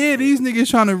 bro. Yeah, these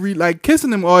niggas trying to like kissing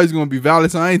them always gonna be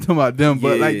valid. So I ain't talking about them,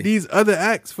 but Yeah. like these other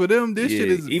acts for them, this Yeah.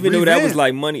 shit is Even though that was revamped.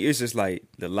 like money, it's just like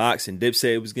the Locks and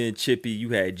Dipset was getting chippy. You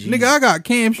had G. Nigga, I got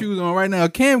Cam shoes on right now.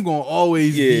 Cam gonna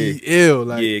always Yeah. be ill.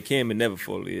 Like yeah, Cam would never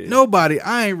fall. Yeah. nobody,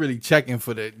 I ain't really checking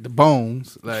for the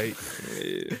bones. Like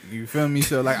you feel me?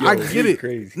 So like Yo, I get you it.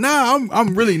 crazy. Nah,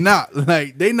 I'm really not.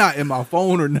 Like they not in my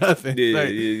phone or nothing. Yeah, like,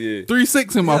 yeah.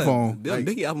 3-6 in my Yeah, phone. the Like,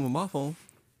 Biggie album on my phone.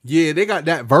 yeah, they got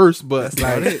that verse, but That's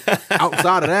about like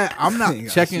outside of that, I'm not Ain't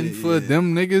got checking shit, for yeah.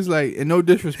 them niggas. Like, and no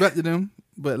disrespect to them,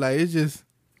 but like it's just,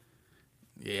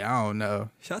 yeah, I don't know.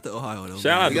 Shout out to Ohio though.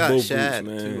 Shout out They to got both Shad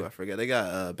groups, too. man. I forget. They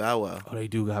got Bow Wow. Oh, they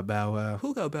do got Bow Wow.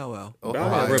 Who got Bow Wow? Oh, Bow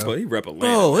Wow Ohio. he rep Atlanta.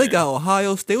 Bro, they man. got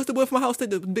Ohio State. What's the boy from Ohio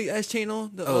State? The big ass chain on.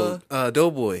 The,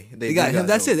 Doughboy. they got him.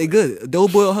 That's it. They good.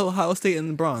 Doughboy, Ohio State,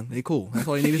 and LeBron. They cool. That's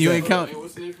all they need. Is You that. ain't count.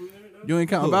 What's the name from there? You ain't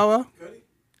counting Who? Bow Wow.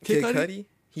 Kid Kid Cudi? Cudi.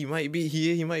 He might be.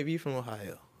 He might be from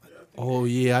Ohio. Oh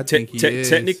yeah, I think he is.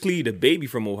 Technically, the baby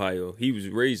from Ohio. He was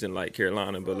raised in like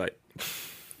Carolina, but like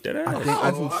that ass.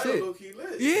 Oh, some shit. Ohio low-key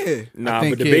lit. Yeah. Nah, I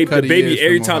think but the Kid baby, Cudi is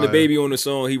every from time the Ohio. baby on the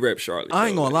song, he rep Charlotte. I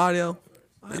ain't bro. gonna lie to y'all.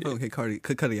 I ain't fucking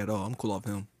Kid Cudi at all. I'm cool off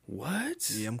him. What?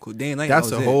 Yeah, I'm cool. Day and night. That's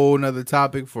that a was it. whole nother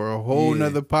topic for a whole Yeah.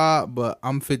 nother pod. But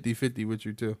I'm 50-50 with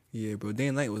you too. Yeah, bro. Day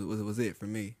and night was it for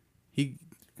me. He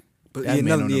But that yeah, Man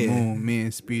none, on the yeah. Moon, me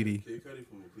and Speedy, Kid Cudi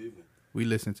from Cleveland. we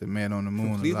listen to Man on the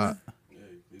Moon a Cleveland? lot. Yeah,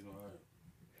 Cleveland, Ohio.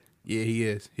 Yeah, he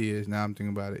is. He is. Now I'm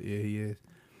thinking about it. Yeah, he is.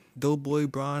 Doughboy,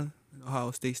 Bron,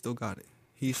 Ohio State still got it.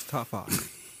 He's top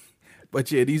 5.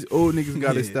 But yeah, these old niggas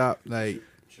gotta Yeah. stop. Like,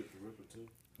 Trippy Ripper too.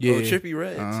 yeah, Oh, Trippy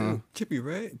Red too. Chippy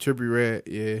Red. Trippy Red.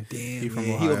 Yeah, Damn, he from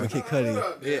man. He Ohio. over Kid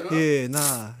Cudi. Yeah,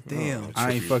 nah. Damn.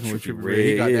 I ain't fucking with Trippy Trippy Red.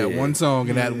 He got Red, that yeah. one song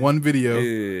and that one video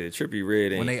Yeah, Trippy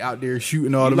Red ain't. when they out there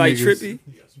shooting all you them like niggas. Trippy?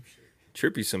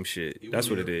 Trippy some shit. He That's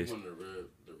one what of it the- is. He one of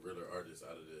the realer artists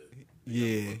out of the Yeah.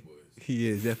 Young Boys. He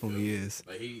is. Definitely is.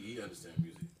 Like he understands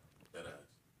music. That ass.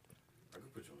 I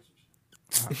could put you on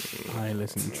some shit. I ain't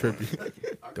listening to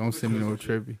Trippy. Don't send me no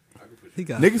Trippy. He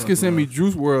got Niggas can send me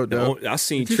Juice World The though. I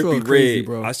seen Juice Trippy WRLD crazy, Red,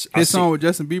 bro. I His seen, song with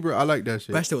Justin Bieber, I like that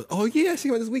shit. That shit was. Oh yeah, I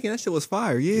seen it this weekend. That shit was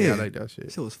fire. Yeah, Yeah, I like that That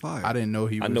shit. shit was fire. I didn't know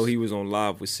he was. I know he was on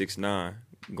live with 6ix9ine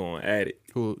going at it.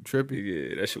 cool.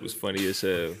 Trippy. Yeah, that shit was funny as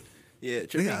hell. Yeah, They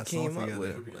Trippy got came songs up together.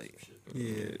 with it. Like,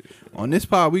 Yeah. On this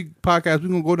podcast, we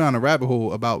gonna go down a rabbit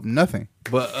hole about nothing.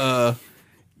 But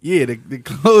yeah, to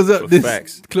close up For this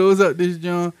facts.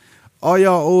 John. All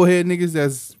y'all old head niggas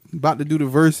that's about to do the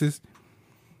verses,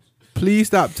 please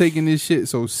stop taking this shit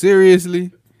so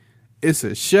seriously. It's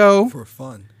a show. For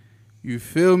fun. You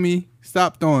feel me?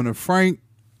 Stop throwing a Frank.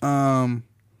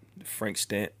 Frank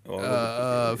Stant.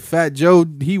 All Fat Joe,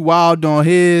 he wild on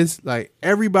his. Like,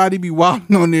 everybody be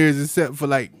wilding on theirs except for,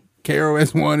 like,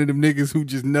 KRS One of them niggas who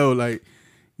just know, like,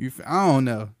 I don't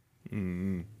know.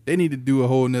 Mm-hmm. They need to do a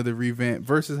whole nother revamp.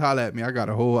 Versus holla at me. I got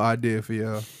a whole idea for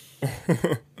y'all.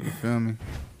 You feel me?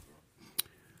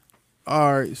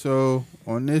 All right, so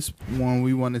on this one,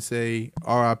 we want to say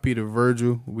R.I.P. to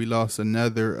Virgil. We lost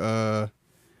another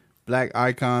black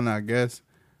icon, I guess.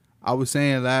 I was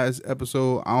saying last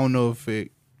episode, I don't know if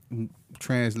it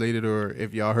translated or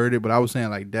if y'all heard it, but I was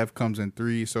saying like death comes in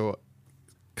threes. So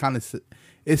kind of,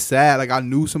 it's sad. Like, I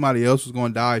knew somebody else was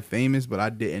going to die famous, but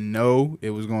I didn't know it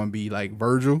was going to be like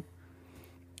Virgil.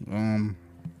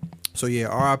 So yeah,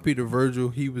 R.I.P. to Virgil.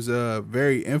 He was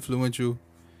very influential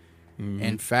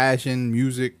in fashion,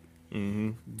 music,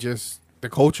 just the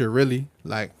culture, really.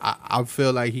 Like, I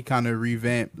feel like he kind of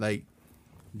revamped like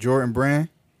Jordan Brand,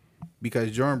 because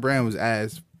Jordan Brand was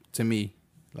ass to me.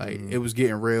 Like, it was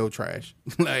getting real trash.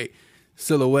 Like,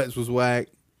 silhouettes was whack.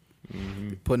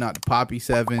 Putting out the Poppy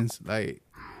 7s. Like,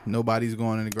 nobody's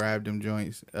going in to grab them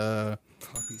joints. Poppy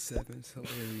 7s,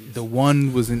 hilarious. The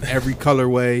one was in every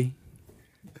colorway.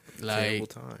 Like, Terrible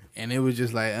time. and it was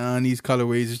just like, these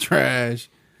colorways are trash.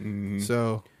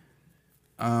 So,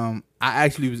 I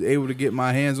actually was able to get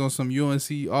my hands on some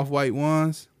UNC Off-White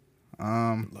ones.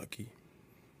 Lucky.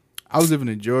 I was living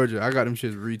in Georgia. I got them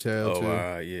shits retail too.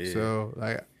 Wow, yeah. So,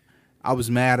 like, I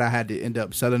was mad I had to end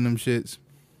up selling them shits,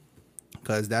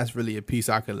 because that's really a piece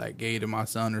I could like give to my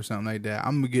son or something like that.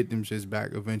 I'm gonna get them shits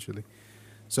back eventually.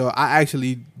 So I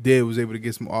actually was able to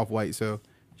get some Off-White. So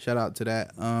shout out to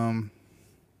that.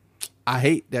 I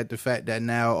hate that the fact that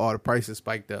now all the prices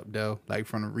spiked up though, like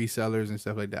from the resellers and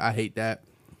stuff like that. I hate that,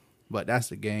 but that's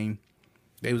the game.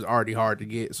 They was already hard to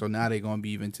get, so now they're gonna be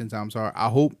even 10 times hard. I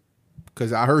hope,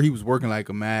 because I heard he was working like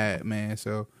a madman.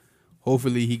 So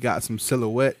hopefully he got some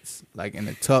silhouettes like in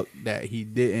the tuck that he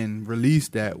didn't release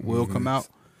that will come out,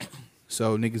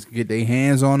 so niggas can get their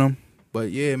hands on them. But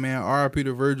yeah, man, R.I.P.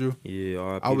 to Virgil. Yeah,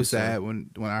 R.I.P. I was to sad son.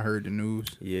 when I heard the news.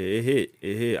 Yeah, it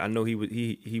hit. I know he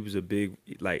was a big,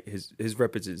 like, his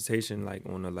representation, like,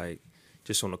 on the, like,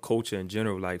 just on the culture in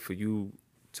general, like, for you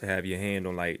to have your hand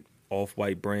on like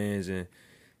Off-White brands in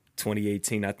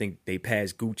 2018, I think they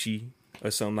passed Gucci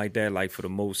or something like that, like for the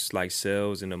most like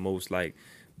sales and the most like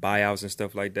buyouts and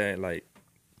stuff like that. Like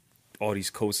all these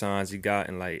cosigns he got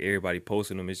and like everybody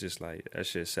posting them, it's just like that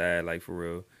shit sad, like for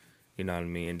real. You know what I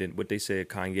mean? And then what they said,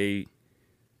 Kanye,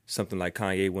 something like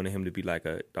Kanye wanted him to be like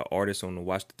the artist on the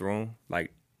Watch the Throne,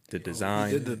 like the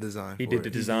design. He did the design. He did the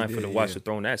design for the Watch the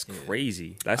Throne. That's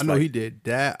crazy. That's I know like he did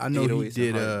that. I know he 808s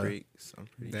did and Heartbreaks, I'm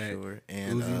pretty that sure.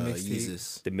 And Uzi mixtape.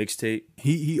 Yeezus. the mixtape.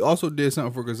 he also did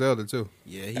something for Griselda too.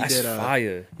 Yeah, he That's did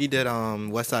fire. he did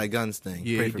West Side Guns thing.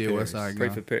 Yeah, Pray he for did Paris. West Side Pray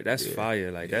Gun. for Paris. That's Yeah.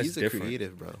 fire. Like Yeah, that's he's different. a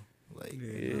creative, bro. Like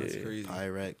Yeah, that's crazy.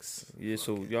 Pyrex. Yeah,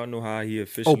 so y'all know how he Oh,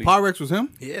 officially. Pyrex was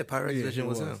him? Yeah, Pyrex Yeah, Vision he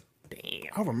was was. him. Damn.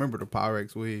 I remember the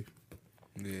Pyrex wave.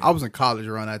 Yeah. I was in college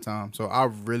around that time, so I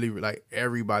really like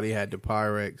everybody had the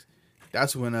Pyrex.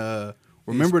 That's when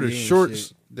remember the HBA and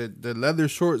shorts, the leather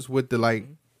shorts with the like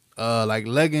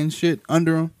legging shit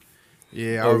under them.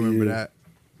 Yeah, I Oh, remember yeah. that.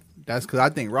 That's because I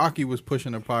think Rocky was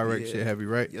pushing the Pyrex Yeah. shit heavy,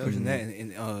 right? Yep. Pushing that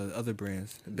in other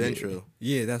brands. Bentro.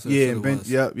 Yeah, that's what Yeah, it and Ben,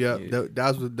 was. yep. Yeah.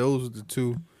 Those were the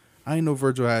two. I didn't know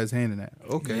Virgil had his hand in that.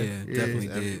 Okay, Yeah, definitely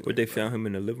Yeah. did. Would they found him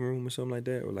in the living room or something like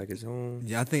that, or like his home?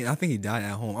 Yeah, I think he died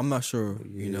at home. I'm not sure,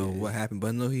 Yeah. what happened, but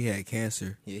I know he had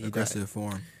cancer, Yeah, he aggressive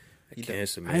form. He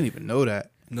Cancer, I man. didn't even know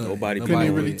that. No, Nobody Couldn't even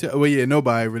Nobody really would. tell. Well, yeah,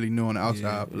 nobody really knew on the outside.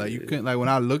 Yeah. But, like you couldn't like when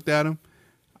I looked at him,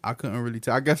 I couldn't really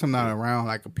tell. I guess I'm not around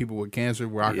like people with cancer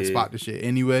where I can Yeah. spot the shit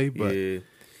anyway. But Yeah,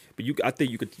 but I think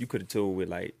you could have told with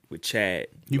Chad.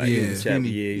 You like, be getting Chad, skinny.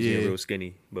 he's getting Yeah. real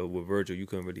skinny. But with Virgil, you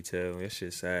couldn't really tell. That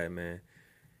shit's sad, man.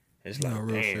 It's like, No,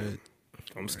 real damn. shit.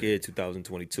 I'm scared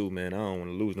 2022, man. I don't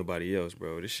want to lose nobody else,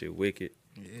 bro. This shit wicked.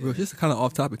 Real, just kind of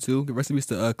off topic too. Rest in peace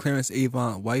to Clarence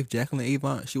Avant wife, Jacqueline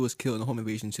Avant. She was killed in a home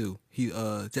invasion too.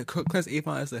 Clarence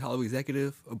Avant is the Hollywood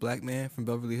executive, a black man from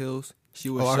Beverly Hills. She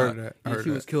was Oh, I shot. heard that. I Yeah, heard she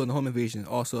that. was killed in a home invasion.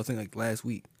 Also, I think like last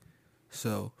week.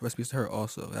 So rest in peace to her.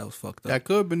 Also, that was fucked up. that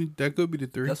could be the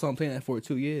three. That's what I'm playing that for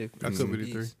too. Yeah, That could be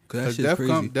the three. Cause that Cause shit's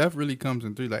crazy. death really comes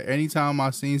in three. Like anytime I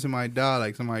seen somebody die,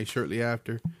 like somebody shortly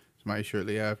after.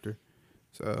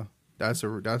 So that's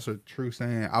a true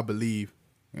saying. I believe,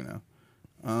 yeah.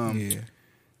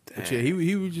 But yeah,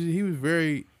 he was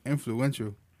very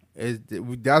influential.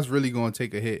 That's really gonna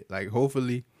take a hit. Like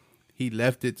hopefully, he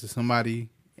left it to somebody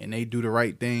and they do the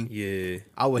right thing. Yeah.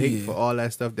 I would hate Yeah. for all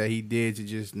that stuff that he did to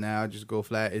just go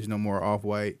flat. It's no more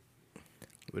Off-White.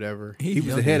 whatever. He's He was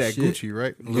young the head as at shit. Gucci,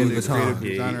 right? Louis Head of Vuitton. creative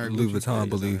designer at Louis Gucci. Vuitton, I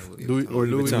believe. Louis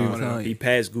Louis Vuitton. Vuitton. He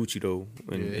passed Gucci though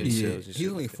in Yeah, sales and he's shit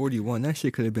only like that. 41. That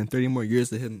shit could have been 30 more years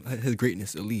to him, his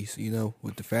greatness at least, you know,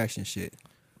 with the fashion shit.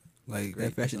 Like,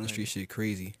 that fashion industry shit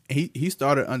crazy. He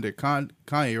started under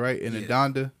Kanye, right? In the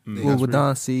Donda. Well, with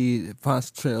Don C,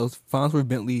 Farnsworth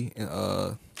Bentley, and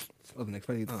what's the next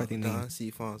fighting name? Don C.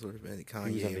 Farnsworth, and He was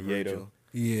Kanye, under and Ye, Virgil. though.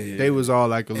 Yeah. They was all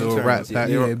like a little Interns, rap pack.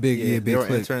 They were, Yeah, big they were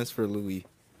clique. interns for Louis.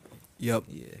 Yep.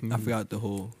 Yeah. I forgot the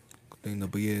whole thing though,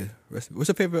 but yeah. What's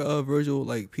your favorite Virgil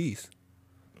like piece?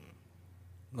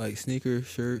 Like sneaker,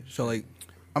 shirt, so like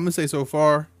I'm gonna say so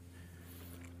far,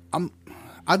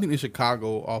 I think the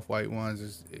Chicago off-white ones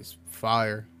is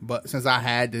fire. But since I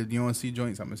had the UNC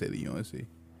joints, I'm gonna say the UNC.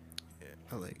 Yeah,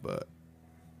 I like. But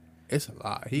it's a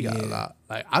lot. He got a Yeah. lot.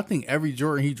 Like I think every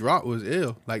Jordan he dropped was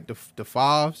ill. Like the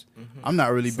fives. I'm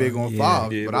not really big on yeah.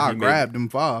 fives, Yeah, but but I he made- grabbed them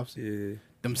fives. Yeah.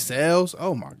 Themselves.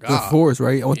 Oh my the god. fours,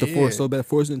 right? I want the Yeah. fours so bad.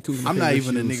 Fours and twos. I'm not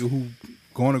even a nigga who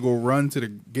going to go run to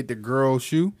get the girl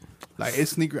shoe. Like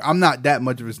it's sneaker. I'm not that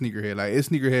much of a sneakerhead. Like it's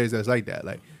sneakerheads that's like that.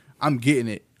 Like I'm getting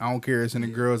it. I don't care. It's in the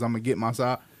girls. I'm gonna get my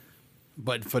side.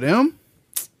 But for them,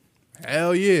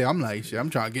 hell yeah. I'm like shit.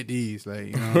 I'm trying to get these. Like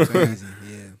you know what I'm saying.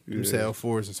 Yeah, Them sell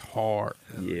fours is hard.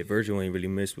 Yeah, Virgil ain't really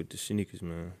missed with the sneakers,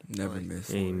 man. never miss.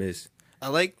 He ain't missed. I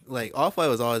like Off-White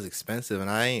was always expensive, and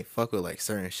I ain't fuck with like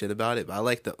certain shit about it. But I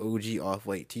like the OG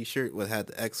Off-White T-shirt with had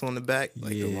the X on the back, like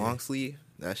the Yeah. long sleeve.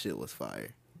 That shit was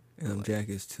fire. And them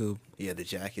jackets too. Yeah, the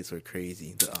jackets were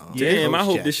crazy. The, Damn, I Coach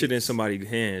hope this shit in jackets. somebody's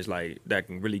hands like that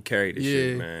can really carry this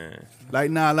shit, man.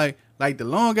 Like nah. Like the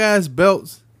long ass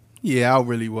belts. Yeah, I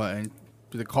really wasn't.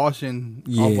 The caution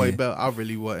Yeah. off-white belt. I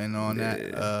really wasn't on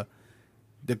that.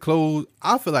 The clothes.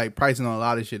 I feel like pricing on a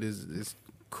lot of shit is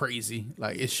crazy.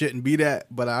 Like it shouldn't be that,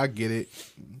 but I get it.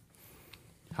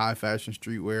 High fashion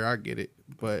streetwear, I get it.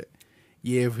 But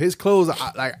yeah, if his clothes,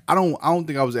 I don't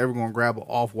think I was ever gonna grab an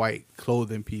off-white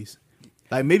clothing piece.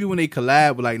 Like maybe when they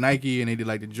collab with like Nike and they did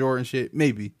like the Jordan shit,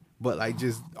 maybe. But like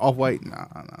just off-white, nah.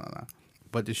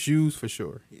 But the shoes for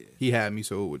sure. Yeah. He had me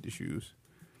sold with the shoes.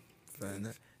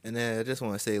 And then I just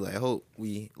want to say, like, I hope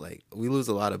we lose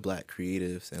a lot of black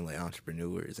creatives and like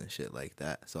entrepreneurs and shit like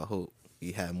that. So I hope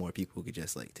we have more people who could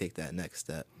just like take that next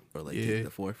step or like take the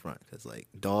forefront. Because like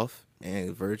Dolph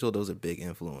and Virgil, those are big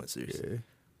influencers. Yeah.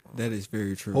 That is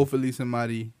very true. Hopefully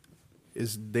somebody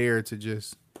is there to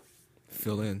just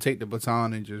Fill in. take the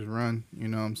baton and just run. You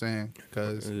know what I'm saying?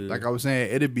 Because like I was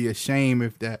saying, it'd be a shame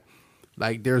if that,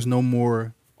 like, there's no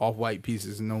more off-white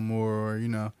pieces, no more, you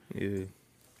know, Yeah.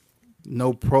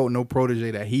 no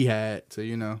protege that he had to,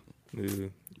 you know, Yeah.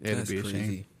 it'd That's be a crazy.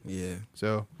 shame. Yeah.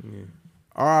 So, Yeah.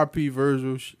 R.I.P.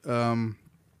 Virgil.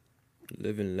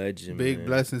 Living legend. Big man.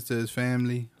 blessings to his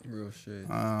family. Real shit.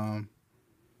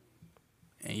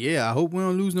 And yeah, I hope we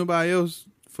don't lose nobody else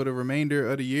for the remainder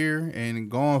of the year and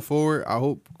going forward. I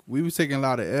hope we was taking a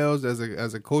lot of L's as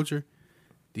a culture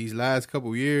these last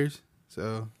couple years.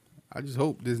 So I just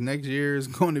hope this next year is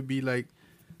going to be like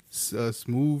a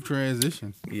smooth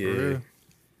transition. Yeah. For real.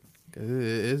 'Cause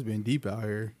it's been deep out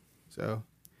here. So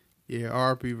yeah,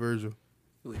 R.P. Virgil.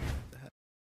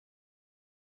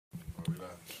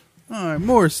 All right,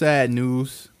 more sad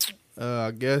news.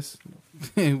 I guess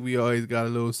we always got a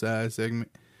little sad segment.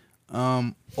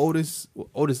 Otis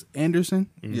Anderson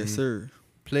Yes, sir.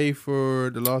 played for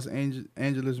the Los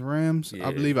Angeles Rams. Yeah.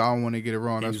 I believe. I don't want to get it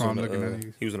wrong. He That's was why on I'm the, looking at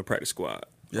niggas. He was on the practice squad.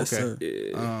 Yes, Okay. sir.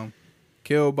 Yeah.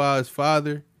 Killed by his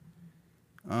father.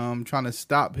 Trying to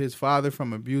stop his father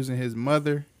from abusing his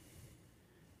mother,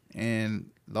 and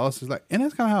lost his life. And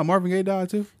that's kind of how Marvin Gaye died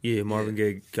too. Yeah, Marvin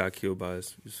Gaye got killed by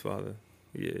his father.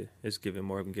 Yeah, it's giving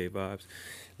Marvin Gaye vibes.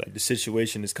 Like, the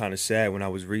situation is kind of sad when I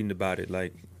was reading about it.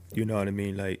 Like, you know what I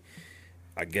mean? Like,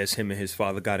 I guess him and his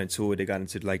father got into it. They got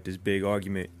into, like, this big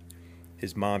argument.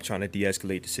 His mom trying to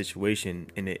de-escalate the situation,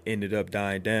 and it ended up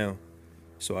dying down.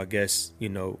 So I guess, you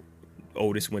know,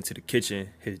 Otis went to the kitchen.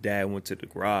 His dad went to the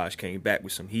garage, came back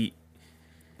with some heat.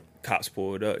 Cops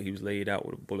pulled up. He was laid out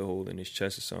with a bullet hole in his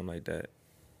chest or something like that.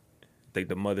 I think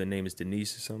the mother name is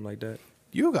Denise or something like that.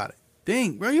 You got to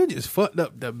think, bro. You just fucked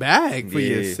up the bag for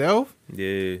Yeah. yourself,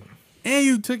 Yeah. and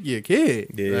you took your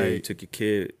kid. Yeah, Like, you took your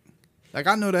kid. Like,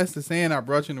 I know that's the saying, I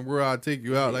brought you in the world, I'll take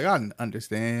you out. Like, I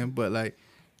understand, but like,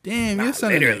 damn, your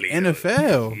son in the literally,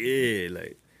 NFL. Yeah,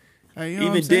 like, Like, you know what even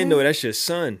I'm then saying? though, that's your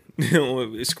son. You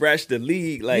know, scratch the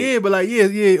league. Like, yeah, but like,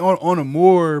 yeah, on a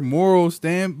more moral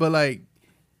stand, but like,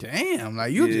 damn,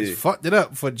 like you Yeah. just fucked it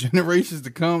up for generations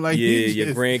to come. Like, yeah, you your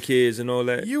just- grandkids and all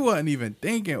that. you wasn't even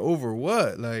thinking over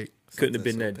what, like, Couldn't have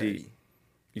been Something that so deep.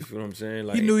 You feel what I'm saying?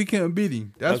 Like He knew he couldn't beat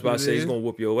him. I was That's about what to it say he's is. gonna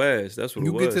whoop your ass. That's what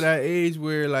You it get was. to that age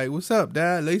where like, what's up,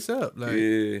 Dad? Lace up, like,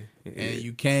 yeah. and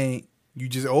you can't. You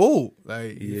just old,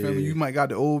 like you feel me? Yeah. You might got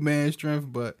the old man strength,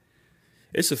 but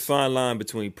It's a fine line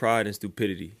between pride and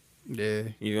stupidity. yeah,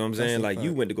 You know what I'm That's saying? a Like you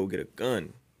fact. went to go get a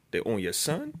gun. They on your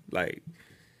son? Like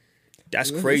that's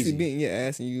Especially crazy. beating your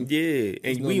ass and you. Yeah,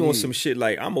 and no we on need. some shit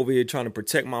like I'm over here trying to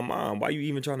protect my mom. Why you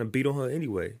even trying to beat on her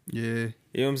anyway? yeah.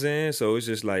 You know what I'm saying? So it's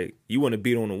just like you want to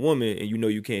beat on a woman and you know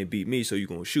you can't beat me, so you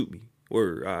gonna shoot me.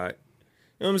 Word, all right.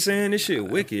 You know what I'm saying? This shit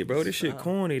wicked, bro. This shit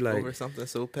corny. Like, over something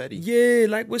so petty. yeah,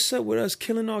 like what's up with us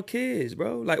killing our kids,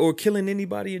 bro? Like, or killing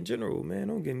anybody in general, man.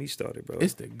 Don't get me started, bro.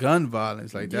 It's the gun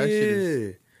violence, like that yeah. shit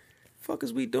is. Fuck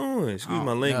is we doing? I Excuse don't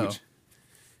my language. know.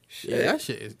 Shit. Yeah, that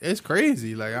shit is it's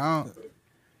crazy. Like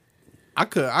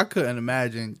I couldn't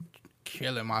imagine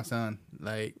killing my son.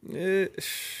 Like Yeah.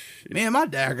 me and my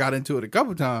dad got into it a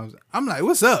couple times. I'm like,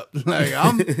 what's up? Like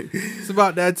it's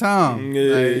about that time.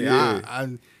 Yeah, like, yeah.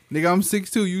 Nigga, I'm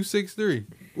 6'2", you 6'3".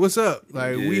 What's up?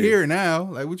 Like we Yeah. here now.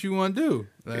 Like what you want to do?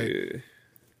 Like Yeah.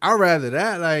 I'd rather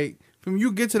that. Like from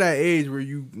you get to that age where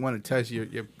you want to touch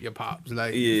your pops.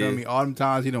 Like you Yeah. feel me? All them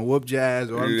times he done whoop jazz,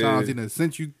 or all them Yeah. times he done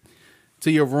sent you to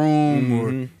your room,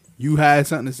 or Mhm. you had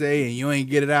something to say and you ain't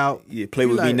get it out. Yeah, play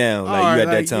You with me now. Like all you right,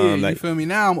 at that time. yeah, like you feel me?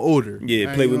 Now I'm older. Yeah,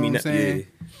 Like, play you with know me what now. I'm saying? Yeah.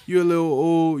 You a little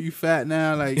old, you fat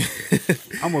now. Like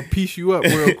I'm gonna piece you up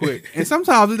real quick. And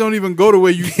sometimes it don't even go the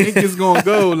way you think it's gonna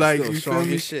go. Like Still you feel strong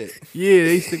me? as shit. Yeah,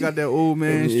 they still got that old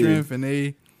man Yeah. strength, and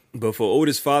they. But for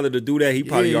oldest father to do that, he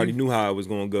probably Yeah. already knew how it was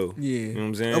gonna go. Yeah. You know what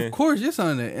I'm saying? Of course, your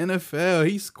son in the NFL,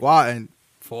 he's squatting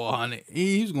 400.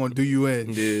 He's gonna do you in.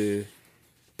 Yeah.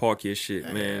 Park your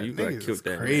shit, man. You got Niggas killed is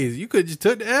that. crazy. You could just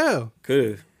took the L. Could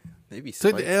have. Maybe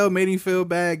Took the L, made him feel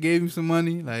bad, gave him some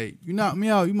money. Like you knocked me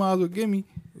out, you might as well give me.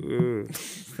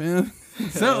 Fam. Oh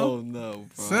So, no, bro.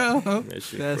 so That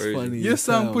shit That's crazy. funny. your as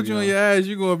son hell, put you yo. on your ass,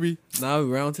 you gonna be. Nah, we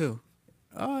round two.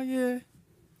 Oh yeah.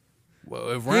 Well,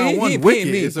 if He round one ain't wicked,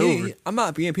 paying me. it's over. I'm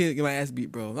not being paid to get my ass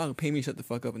beat, bro. I'm not gonna pay me to shut the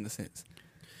fuck up in the sense.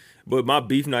 But my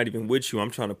beef not even with you.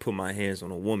 I'm trying to put my hands on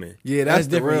a woman. Yeah, that's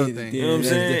the different. real thing. You know what I'm that's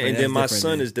saying? different. And That's then my different,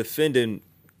 son man. is defending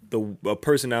a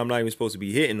person that I'm not even supposed to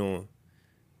be hitting on.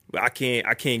 But I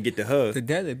can't get to her. The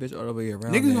deadly bitch all the way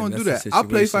around. Niggas man. gonna do That's that. the I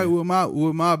play situation. fight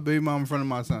with my baby mom in front of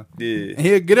my son, Yeah. and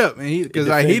he'll get up and because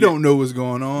like he defend it. don't know what's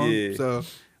going on. Yeah. So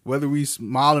whether we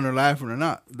smiling or laughing or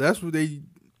not, that's what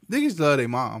niggas love their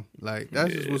mom. Like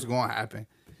that's just Yeah. what's gonna happen.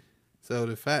 So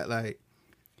the fact like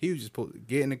he was just supposed to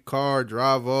get in the car,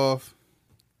 drive off.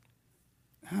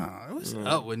 What's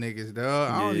up with niggas,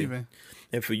 dog? I don't Yeah. even.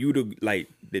 And for you to like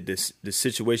the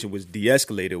situation was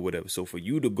de-escalated or whatever. So for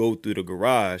you to go through the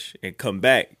garage and come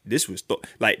back, this was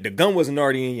like the gun wasn't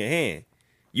already in your hand.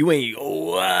 You ain't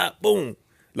boom.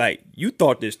 Like you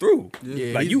thought this through.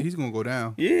 Yeah, like he's gonna go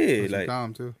down. Yeah, For some like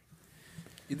time too.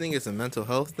 You think it's a mental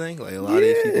health thing? Like a lot of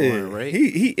these people aren't right.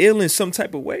 He ill in some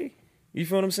type of way. You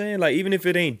feel what I'm saying? Like even if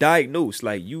it ain't diagnosed,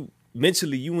 like you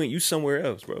mentally you somewhere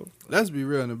else, bro. Let's be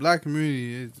real. In the black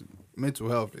community, mental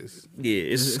health is Yeah,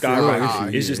 it's It's a skyrocketed. real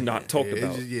issue, It's just yeah. not talked it's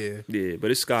about. just- yeah. Yeah,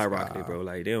 but it's skyrocketed, bro.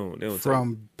 Like they don't talk.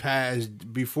 From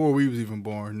past before we was even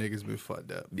born, niggas been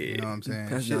fucked up. You Yeah. know what I'm saying?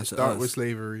 Passed down Shit to start us. with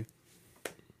slavery.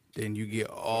 Then you get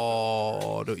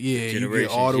all the you get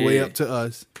Generations, all the way yeah. up to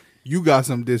us. You got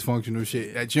some dysfunctional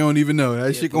shit that you don't even know.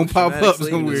 That shit gonna pop Post-traumatic up slave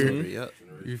somewhere. disorder, yep.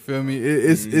 You feel me?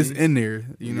 It's in there.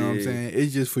 You know what I'm Yeah. saying?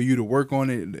 It's just for you to work on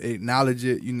it, acknowledge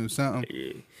it. You know something.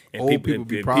 Yeah. And Old people, people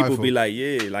be people prideful. be like,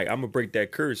 yeah, like I'm gonna break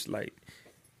that curse, like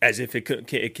as if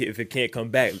if it can't come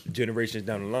back generations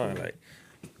down the line. Like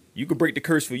you could break the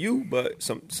curse for you, but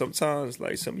sometimes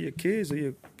like some of your kids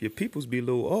or your peoples be a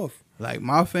little off. Like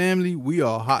my family, we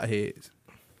all hotheads.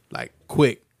 Like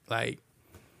quick. Like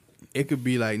it could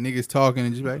be like niggas talking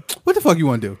and just be like, what the fuck you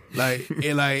want to do? Like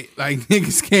it like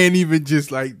niggas can't even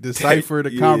just like decipher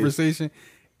the Yeah. conversation.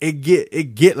 It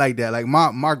get like that. Like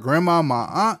my grandma, my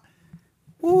aunt,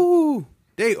 ooh,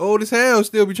 they old as hell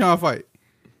still be trying to fight.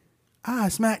 I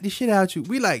smack the shit out you.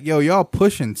 We like, yo, y'all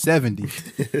pushing 70.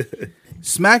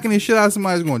 Smacking the shit out of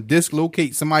somebody's gonna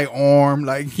dislocate somebody's arm.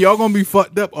 Like y'all gonna be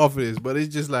fucked up off of this. But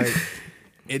it's just like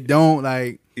it don't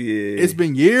like Yeah, it's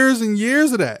been years and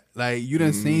years of that. Like you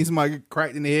done seen somebody get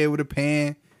cracked in the head with a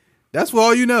pan. That's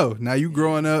all you know. Now you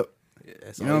growing up. Yeah,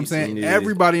 that's You all know what I'm saying? Yeah.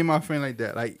 Everybody in my family like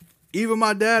that. Like even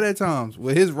my dad at times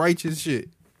with his righteous shit.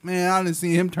 Man, I done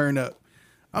seen him turn up.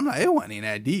 I'm like, it wasn't even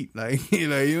that deep. Like,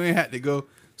 you ain't had to go.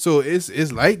 So it's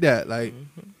like that. Like,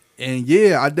 and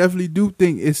yeah, I definitely do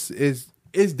think it's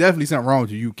definitely something wrong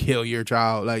with you. You kill your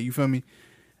child. Like, you feel me?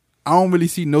 I don't really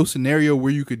see no scenario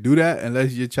where you could do that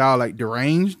unless your child like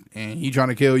deranged and he trying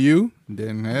to kill you.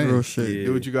 Then hey, Real shit.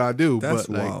 do what you gotta do. That's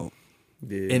but like wild.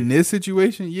 Yeah. in this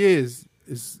situation,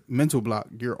 it's mental block.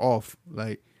 You're off.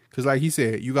 Like, cause like he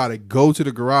said, you gotta go to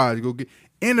the garage, go get.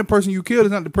 And the person you killed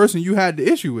is not the person you had the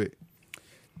issue with.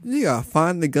 You gotta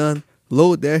find the gun,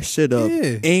 load that shit up,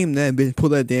 Yeah. aim that bitch, pull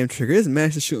that damn trigger. It's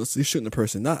mad shit shooting the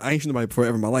person. Not I ain't shooting nobody before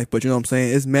ever in my life, but you know what I'm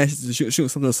saying. It's mad shit shooting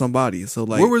something to somebody. So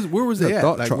like, where was the they at?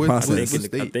 thought Like, process.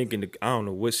 I think I don't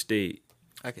know what state.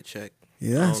 I could check.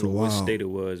 yeah, I that's don't know what wild. state it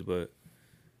was, but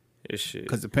it's shit.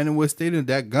 Because depending what state in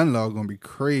that gun law gonna be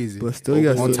crazy. But still, you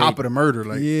gotta on still- top of the murder,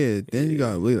 like yeah, then you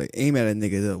gotta really like aim at a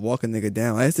nigga to walk a nigga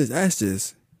down. That's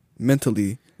just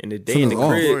mentally. In the day in the Something's off.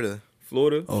 crib,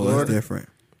 Florida. Oh, Florida? that's different.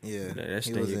 Yeah, That he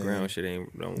stand was your in ground shit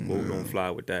ain't don't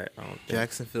fly with that. I don't think.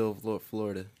 Jacksonville,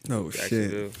 Florida. Oh shit.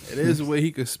 Jacksonville. it is a way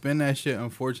he could spin that shit.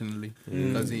 Unfortunately,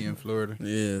 because he in Florida.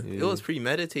 Yeah. It was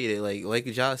premeditated. Like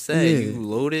Josh said, Yeah. you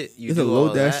load it, you You have do to all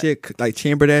load that shit, like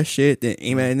chamber that shit, then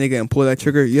aim at a nigga and pull that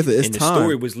trigger. You have to. It's And the time.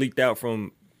 story was leaked out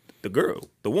from the girl,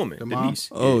 the woman, The the mom? niece.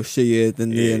 Oh shit, yeah.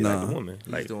 Then yeah, yeah, like nah. the woman,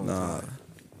 He's like doing Nah. time.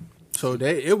 So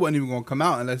it wasn't even gonna come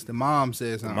out unless the mom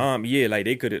said the something. mom. Yeah, like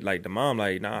they could have, like the mom,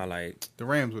 like nah, like The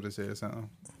Rams would have said something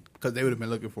because they would have been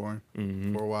looking for him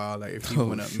mhm. for a while. Like if he Oh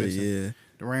went up shit, missing, yeah.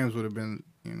 the Rams would have been,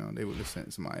 they would have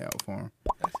sent somebody out for him.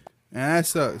 And that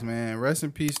sucks, man. Rest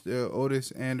in peace,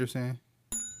 Otis Anderson.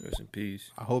 Rest in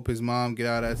peace. I hope his mom get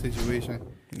out of that situation.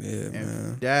 Yeah, And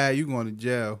man. Dad, you going to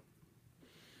jail?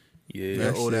 Yeah, That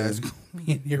That old shit. ass gonna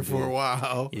be in here for a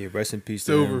while. yeah. Rest in peace It's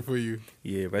to over him. for you.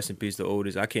 Yeah, rest in peace to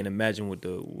Otis. I can't imagine what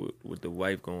the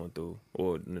wife going through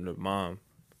or the mom.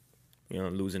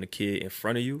 Losing a kid in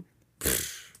front of you.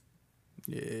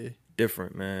 Yeah,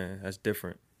 Different, man. That's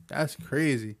different. that's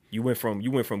crazy. You went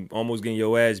from almost getting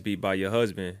your ass beat by your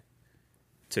husband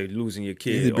to losing your Yeah,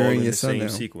 kid all burying in your the son same now.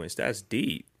 sequence. That's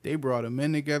deep. They brought them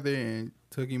in together and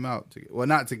took him out. Well,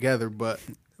 not together, but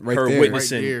Right Her there.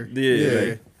 witness. right Listen, there. yeah,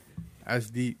 like- That's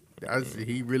deep.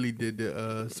 He really did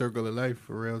the circle of life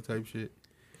for real type shit.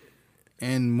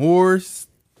 And more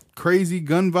crazy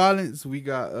gun violence. We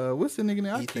got what's the nigga name?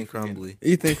 I Ethan keep forgetting. Crumbly.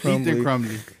 Ethan Crumbly. Ethan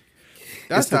Crumbly.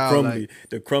 That's It's the how crumbly, like,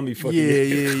 the crumbly fucking.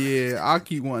 yeah. I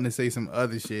keep wanting to say some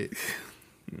other shit.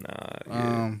 Nah,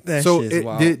 yeah. That So shit's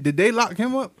wild. did they lock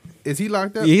him up? Is he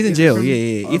locked up? Yeah, he's in jail.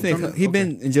 Crumbly? Yeah. Oh, Ethan, Crumbly? he Okay.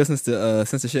 been in jail since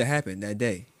the shit happened that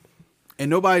day. And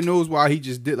nobody knows why he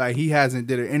just did. Like he hasn't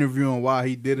did an interview on why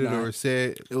he did it Nah. or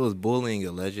said It was bullying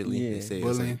allegedly. Yeah, They say bullying. it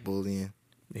was like bullying.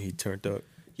 He turned up.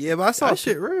 Yeah, but I saw that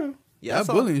shit real. Yeah, I that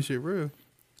saw, bullying shit real.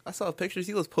 I saw pictures.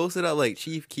 He was posted up like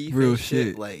Chief Keef. Real and shit.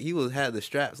 shit. Like he had the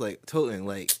straps like toting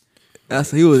like.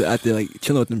 That's he was out there like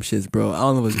chilling with them shits, bro. I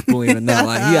don't know if it's bullying or not.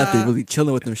 Like he out there really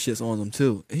chilling with them shits on them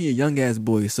too. He a young ass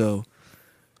boy, so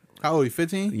How old?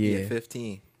 15? yeah.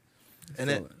 15. And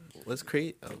So- then what's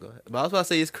crazy? Oh, go ahead. But I was about to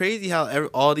say it's crazy how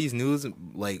all these news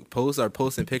like posts are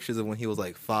posting pictures of when he was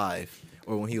like 5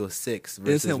 or when he was 6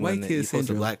 versus that white when kid you post a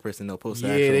syndrome. black person, they'll post Yeah,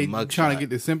 an actual they mug trying shot. to get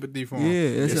the sympathy for him.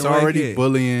 Yeah, it's it's a white already kid.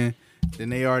 bullying. Then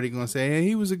they already gonna say, hey,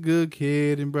 he was a good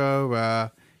kid and blah, blah.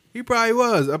 He probably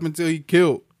was up until he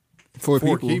killed For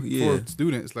four people, yeah.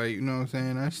 students. Like, you know what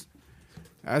I'm saying?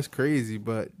 That's crazy.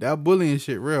 But that bullying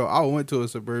shit real. I went to a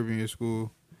suburban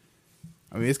school.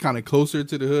 I mean, it's kind of closer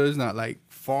to the hood. It's not like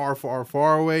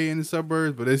far away in the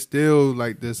suburbs, but it's still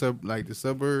like the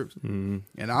suburbs. Mm-hmm.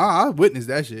 And I witnessed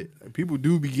that shit. Like, people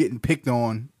do be getting picked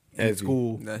on in Heavy.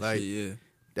 school. That like shit, yeah.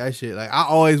 that shit. Like I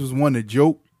always was one to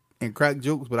joke and crack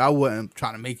jokes, but I wasn't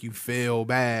trying to make you feel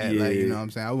bad. Like, you Yeah. know what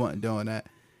I'm saying? I wasn't doing that.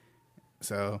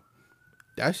 So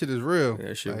that shit is real.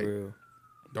 That shit Like, real.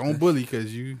 Don't bully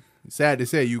because you. Sad to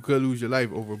say, you could lose your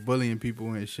life over bullying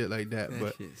people and shit like that.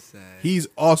 But shit's sad. he's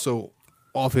also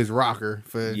off his rocker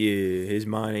for Yeah, his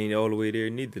mind ain't all the way there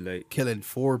neither. Like, killing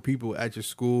 4 people at your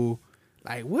school.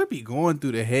 Like, what be going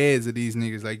through the heads of these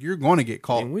niggas? Like, you're going to get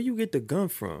caught. and where you get the gun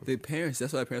from? The parents,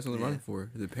 that's what parents only running for.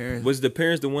 The parents. Was the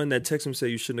parents the one that texted him say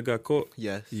you shouldn't have got caught?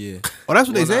 Yes. Yeah. Oh, that's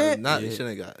what Well, they said? Not Yeah. you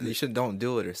shouldn't have got. You should don't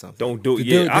do it or something. Don't do it.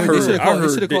 They- Yeah, I they heard. should've I called- they heard.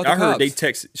 should've They, called I the heard they cops.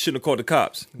 text shouldn't have called the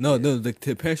cops. No, the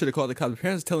parents should have called the cops. The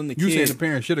parents telling the You kid. said the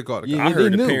parents should have called the Yeah, cops. I heard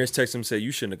they the knew. parents text him say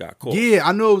you shouldn't have got caught. Yeah,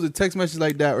 I know it was a text message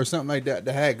like that or something like that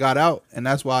that had got out, and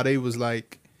that's why they was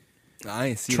like I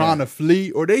ain't see trying that. to flee,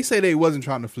 or they say they wasn't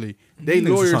trying to flee. They Niggas was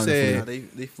lawyer trying to said, No,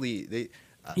 they flee. They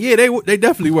yeah, they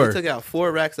definitely were. took out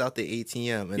 4 racks out the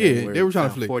ATM. And Yeah, they were trying to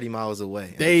found flee. 40 miles away.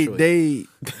 in They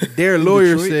Detroit. their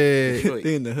lawyer Detroit? said, Detroit.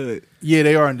 They in the hood. yeah,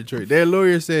 they are in Detroit. Their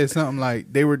lawyer said something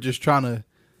like they were just trying to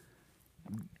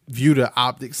view the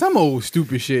optics, some old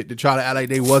stupid shit to try to act like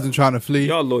they wasn't trying to flee.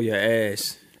 Y'all lower your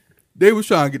ass. They was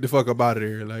trying to get the fuck up out of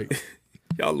there. Like,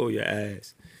 Y'all lower your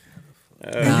ass.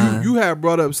 And you had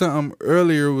brought up something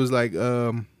earlier. Was like,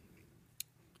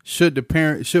 should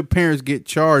parents get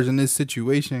charged in this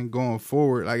situation going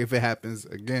forward? Like if it happens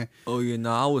again. Oh yeah,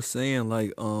 no, I was saying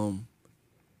like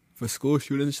for school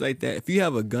shootings and shit like that, if you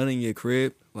have a gun in your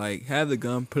crib, like have the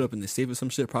gun put up in the safe or some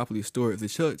shit, properly stored. If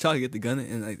the child get the gun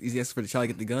and like easy access for the child to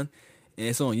get the gun, and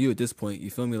it's on you at this point.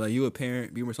 You feel me? Like you a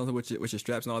parent, be responsible with your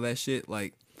straps and all that shit.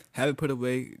 Like have it put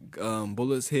away,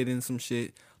 bullets hidden, some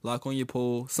shit, lock on your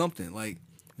pole, something. Like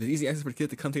if there's easy access for the kid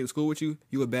to come take to school with you,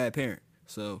 you a bad parent.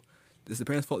 So it's the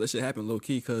parents' fault that shit happened low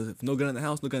key. Because if no gun in the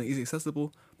house, no gun easy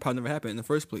accessible, probably never happened in the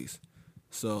first place.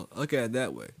 So look at it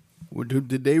that way. Well,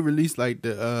 did they release like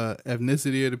the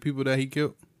ethnicity of the people that he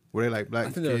killed? Were they like black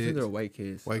kids? I think they were white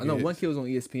kids. I know one kid was on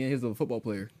ESPN. He was a football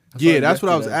player. That's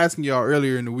what I was asking y'all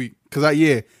earlier in the week. Cause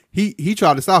he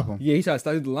tried to stop him. Yeah, he tried to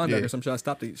stop the linebacker. Some trying to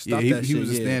stop that shit. He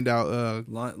was a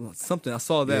standout. Something I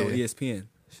saw that on ESPN.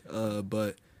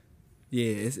 But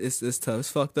yeah, it's tough. It's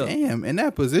fucked up. Damn, in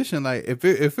that position, like if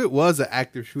it was an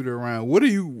active shooter around,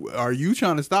 are you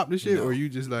trying to stop this shit, or are you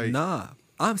just like nah?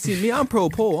 I'm pro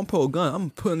pole. I'm pro gun. I'm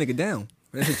putting a nigga down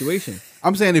in that situation.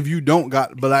 I'm saying if you don't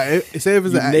got, but like say if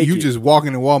it's you just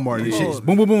walking in Walmart and shit, just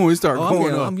boom boom boom, it start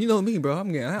going up. You know me, bro.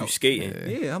 I'm getting out. You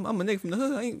skating? Yeah, I'm a nigga from the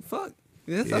hood. I ain't fuck.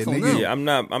 That's on them. Yeah,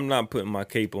 I'm not putting my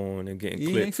cape on and getting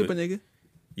clipped. You ain't super nigga.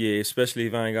 Yeah, especially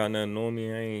if I ain't got nothing on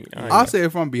me. I'll say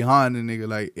if I'm behind the nigga,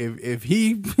 like if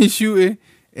he been shooting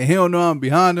and he don't know I'm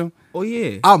behind him, oh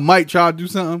yeah, I might try to do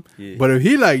something. Yeah. But if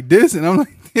he like this and I'm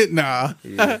like, nah.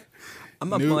 Yeah. I'm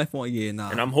not playing for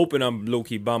nah. And I'm hoping I'm low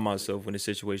key by myself when the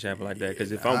situation happen like that.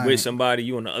 Because if I'm with somebody,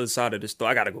 you on the other side of the store,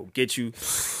 I gotta go get you. You know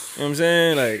what I'm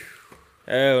saying? Like,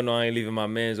 hell no, I ain't leaving my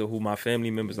mans or who my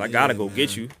family members. I gotta go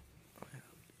get you.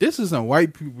 This is some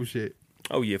white people shit.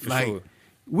 Oh yeah, for sure.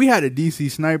 We had a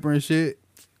DC sniper and shit.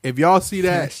 If y'all see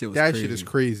that shit is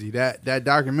crazy. That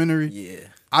documentary. Yeah.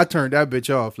 I turned that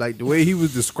bitch off. Like the way he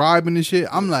was describing the shit,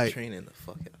 I'm like, training the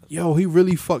fuck out. Yo, he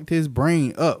really fucked his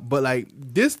brain up. But like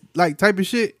this like type of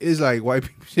shit is like white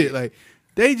people shit. Like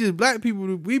they just black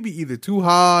people. We be either too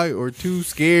high or too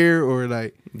scared or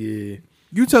like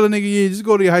You tell a nigga just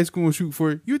go to your high school and shoot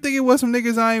for it. You think it was some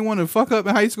niggas I ain't want to fuck up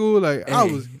in high school? Like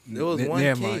there was one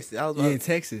case. In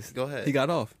Texas. Go ahead. He got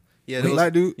off. Yeah,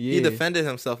 black dude. He defended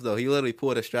himself though. He literally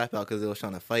pulled a strap out because they was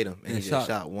trying to fight him, and he just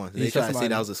shot once. They tried to say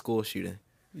that was a school shooting.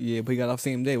 Yeah, but he got off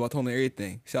same day. Walked home and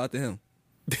everything. Shout out to him.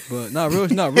 But real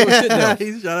shit though.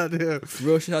 He's shout out to him.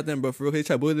 Real shit out to him, bro. For real, he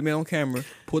tried to bully the man on camera,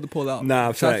 pulled the pole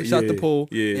out. Shot the pole,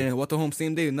 and walked home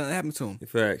same day. Nothing happened to him.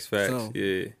 Facts. So,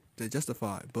 yeah, they're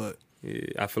justified, but. Yeah,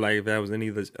 I feel like if that was any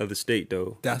other state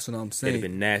though, that's what I'm saying. It'd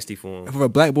have been nasty for him. And for a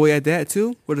black boy at that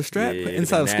too, with a strap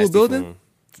inside a school building.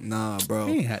 Nah, bro.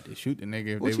 He ain't had to shoot the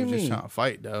nigga if they were just trying to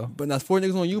fight though. But that's 4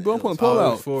 niggas on you, bro. I'm pulling the pole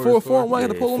out. 4 and 1 got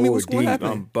to pull on me. What's going to happen?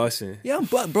 I'm busting. Yeah, I'm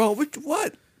bro.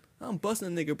 What? I'm busting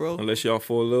a nigga, bro. Unless y'all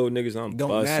 4 little niggas, I'm don't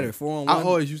busting. Matter. 4 on 1. I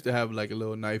always used to have like a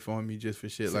little knife on me just for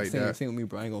shit like that. Same with me,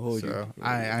 bro. I ain't gonna hold you.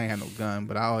 I ain't had no gun,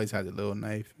 but I always had a little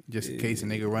knife just in case a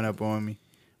nigga run up on me.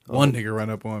 One nigga run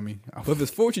up on me. But if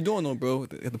it's 4, what you doing though, bro?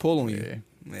 If the pole on you,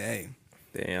 hey.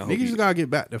 Damn, niggas just gotta get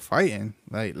back to fighting.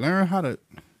 Like learn how to.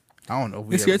 I don't know.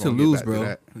 If scared to lose,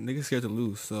 bro. Niggas scared to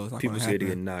lose, so it's not people scared to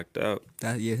get knocked out.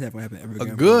 It's never gonna happen ever again.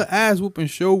 A good ass whooping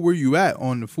show where you at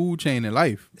on the food chain in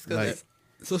life. Like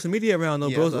social media around though,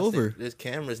 bro, it's over. There's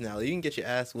cameras now. You can get your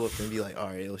ass whooped and be like, all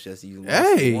right, it was just you.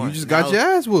 Hey, you just got your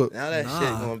ass whooped. Now that shit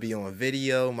gonna be on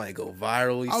video, might go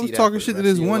viral. I was talking shit to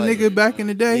this one nigga back in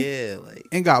the day,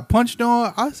 and got punched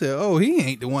on. I said, oh, he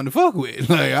ain't the one to fuck with.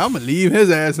 Like, I'm gonna leave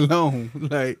his ass alone.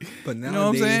 Like, but you know what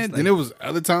I'm saying? Like, then it was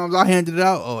other times I handed it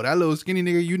out. Oh, that little skinny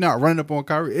nigga, you not running up on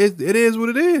Kyrie. It is what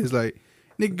it is. Like,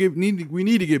 nigga, we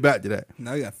need to get back to that.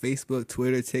 Now you got Facebook,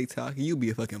 Twitter, TikTok. You be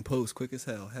a fucking post quick as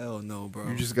hell. Hell no, bro.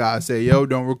 You just gotta say, yo,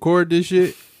 don't record this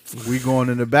shit. We going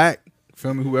in the back.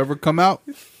 Feel me? Whoever come out.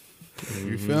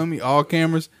 You feel me? All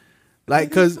cameras.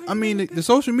 Like, cause I mean, the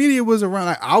social media was around.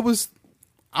 Like,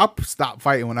 I stopped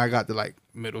fighting when I got to like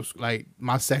middle, like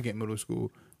my second middle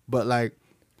school. But like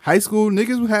high school,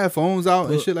 niggas would have phones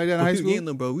out and shit like that in high school.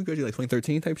 Them, bro. We graduated like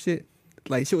 2013 type shit.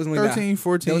 Like shit wasn't 13,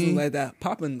 14. It wasn't like that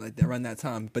popping like that around that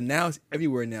time. But now it's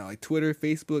everywhere now. Like Twitter,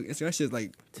 Facebook, Instagram. That shit's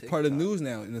like TikTok. Part of the news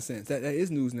now in a sense. That is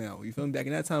news now. You feel me? Back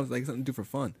in that time, it was like something to do for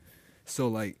fun. So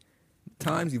like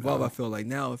times evolve. I feel like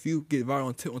now if you get viral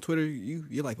on Twitter,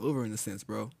 you're like over in a sense,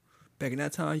 bro. Back in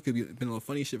that time, you could be been on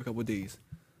funny shit for a couple of days.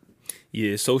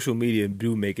 Yeah, social media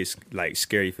do make it like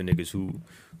scary for niggas who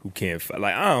can't fight.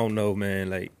 Like I don't know,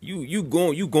 man. Like you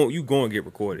going to get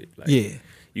recorded. Like, yeah.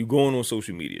 You going on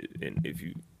social media, and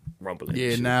rumbling. Yeah,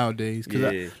 and shit. nowadays, cause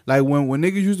Yeah. like when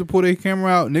niggas used to pull their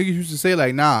camera out, niggas used to say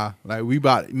like, nah, like me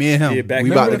and him, Yeah, back we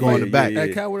then, about to yeah, go in the yeah, back. yeah.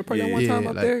 That cat would have put that one Yeah, time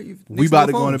up like, there. We about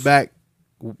to go in the back.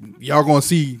 Y'all gonna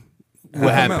see what Come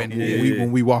happened out.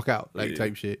 when we walk out, like Yeah.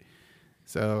 type shit.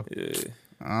 So Yeah.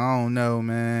 I don't know,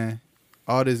 man.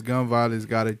 All this gun violence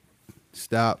gotta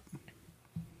stop.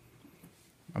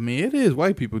 I mean, it is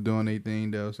white people doing their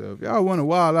thing though. So if y'all want to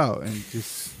wild out and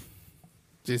just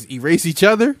erase each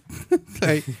other,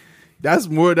 like that's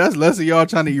less of y'all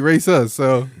trying to erase us.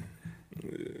 So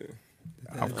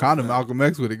I'm kind of Malcolm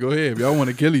X with it. Go ahead. If y'all want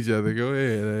to kill each other, go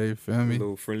ahead. Hey, feel A me?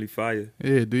 little friendly fire.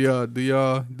 Yeah, do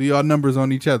y'all numbers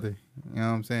on each other. You know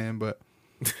what I'm saying? But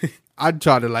I'd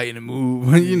try to lighten the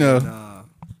mood, you know. Nah,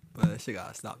 but that shit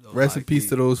gotta stop though. Rest in Like, peace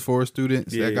to those 4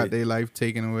 students Yeah. that got their life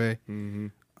taken away. Mm-hmm.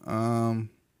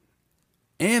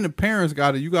 And the parents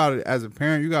gotta as a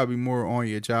parent, you gotta be more on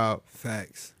your child.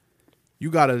 Facts. You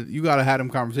gotta have them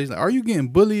conversations. Like, are you getting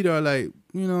bullied or like,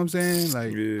 you know what I'm saying?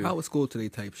 Like, Yeah. How was school today?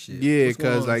 Type shit. yeah, What's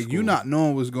going because on in like you school? not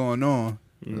knowing what's going on,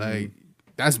 like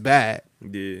that's bad.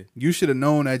 Yeah. You should have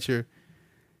known that your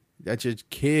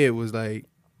kid was like,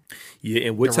 Yeah,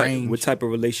 and what Deranged. type of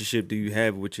relationship do you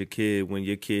have with your kid when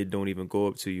your kid don't even go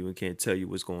up to you and can't tell you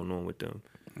what's going on with them?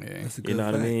 yeah, That's a You good know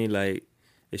what I fact. mean? Like,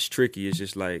 it's tricky. It's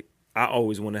just like I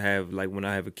always want to have, like, when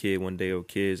I have a kid one day or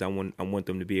kids, I want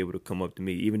them to be able to come up to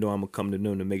me, even though I'm gonna come to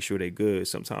them to make sure they're good.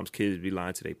 Sometimes kids be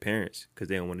lying to their parents because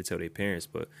they don't want to tell their parents,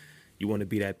 but you want to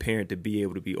be that parent to be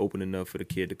able to be open enough for the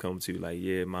kid to come to, like,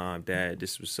 yeah, mom, dad,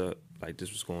 this what's up, like, this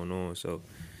what's going on. So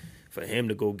for him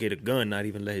to go get a gun, not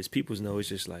even let his peoples know, it's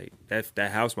just like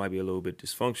that house might be a little bit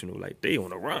dysfunctional. Like, they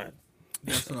on a run.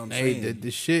 That's what I'm hey, saying.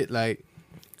 the shit like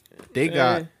they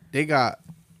got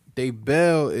they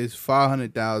bail is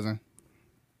 $500,000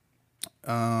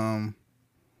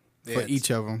 for Yeah, each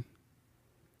of them.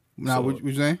 Now, So- what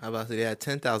you saying? How about they had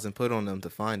 10,000 put on them to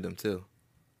find them too?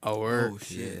 Oh, word. Oh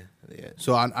shit. Yeah.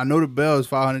 So I know the bail is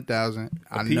 $500,000.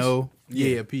 I piece? know,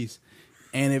 Yeah. a piece.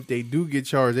 And if they do get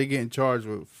charged, they getting charged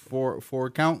with four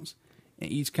counts,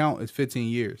 and each count is 15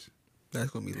 years. That's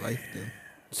gonna be life then.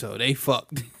 So they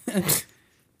fucked.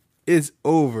 It's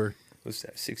over. What's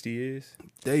that, 60 years?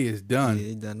 They is done.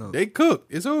 Yeah, done up. They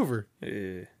cooked. It's over.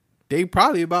 Yeah. They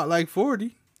probably about like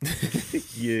 40.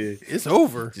 Yeah. It's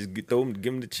over. Just give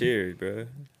them the chair, bro.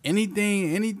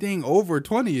 Anything over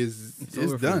 20 is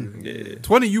over for done. you. Yeah.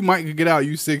 20 you might could get out.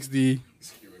 You 60.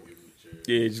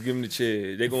 Yeah, just give them the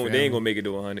chair. They ain't gonna make it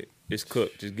to 100. It's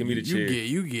cooked. Just give me the chair.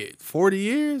 You get 40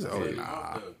 years. Oh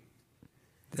nah.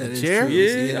 That is chair? true.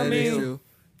 Yeah, that I is mean- true.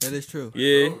 That is true.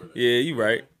 Yeah, you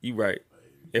right. You right.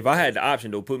 If I had the option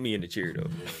though, put me in the chair though.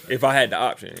 If I had the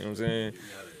option, you know what I'm saying?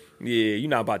 Yeah, you're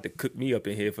not about to cook me up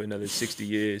in here for another 60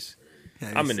 years. Yeah,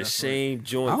 I'm in the that's same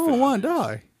joint. I don't want to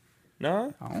die. Nah,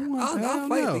 I don't want. I'll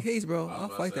fight no. the case, bro. I'll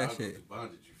fight that shit.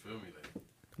 Bonded, you feel me?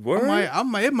 Like, word. I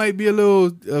might. It might be a little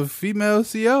female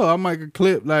CO. I might get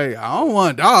clip like I don't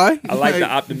want to die. I like the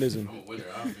optimism. I'm a winner.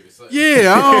 I'll figure something.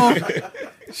 Yeah, I don't.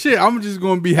 Shit, I'm just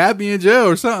gonna be happy in jail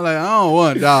or something. Like I don't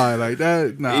want to die like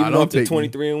that. Nah, Even don't up to take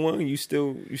 23 and 1, you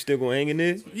still gonna hang in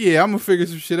there? Me. Yeah, I'm gonna figure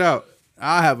some shit out.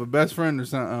 I have a best friend or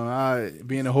something. I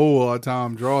be in a hole all the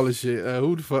time, draw all the shit.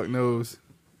 Who the fuck knows?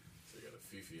 So you got a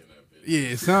Fifi in that bitch.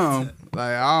 Yeah, something.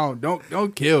 Like I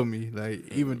don't kill me.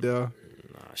 Like even though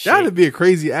Nah, that'd shit. be a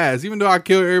crazy ass. Even though I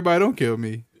kill everybody, don't kill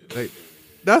me. Like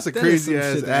that's a That is crazy some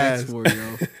ass shit to ask ass. for,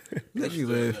 yo. Let me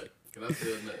live. Can I tell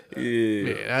that?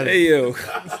 Yeah. Yeah, that Hey yo.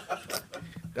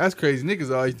 That's crazy.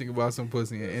 Niggas always think about some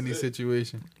pussy in any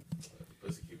situation.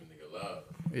 Pussy keep a nigga alive.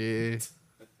 Yeah,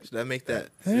 Should I make that?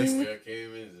 Where I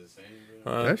came in is the same,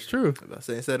 bro. that's true. I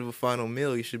say instead of a final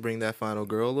meal, you should bring that final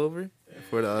girl over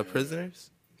for the prisoners.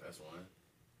 That's one.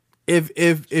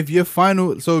 If your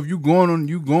final, so if you going,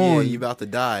 Yeah, you about to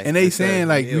die, and they Instead saying, of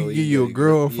like, meal, we give you a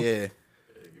girl for- Yeah,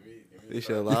 Give me they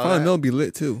should The allow final that. meal be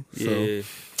lit too. So Yeah.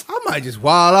 I might just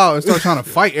wild out and start trying to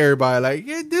fight everybody. Like,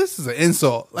 yeah, this is an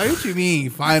insult. Like, what you mean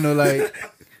final? Like,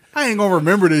 I ain't gonna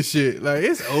remember this shit. Like,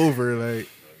 it's over. Like,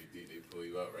 they pull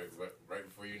you out right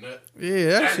before you nut.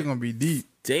 yeah, that shit gonna be deep.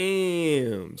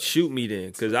 Damn. Shoot me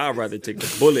then. Cause I'd rather take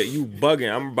the bullet. You bugging.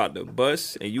 I'm about to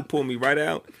bust and you pull me right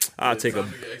out. I'll take a.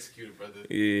 Time to get executed, brother.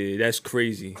 Yeah, that's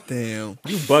crazy. damn.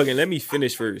 You bugging. Let me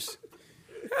finish first.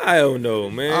 I don't know,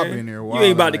 man. I'll be in there you wild,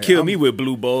 ain't about to like, kill me with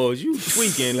blue balls. You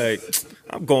tweaking like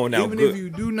I'm going out Even good. if you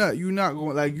do not, you're not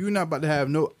going. Like, you're not about to have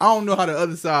no. I don't know how the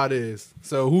other side is.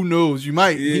 So who knows? You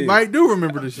might. He Yeah. might do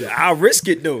remember the shit. I'll risk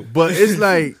it though. But it's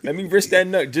like. Let me risk that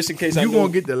nut just in case I You know.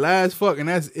 gonna get the last fuck and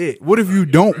that's it. What if you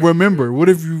don't remember? What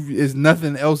if you is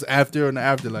nothing else after in the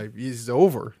afterlife? It's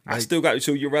over. I Like, still got.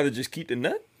 So you'd rather just keep the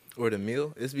nut? Or the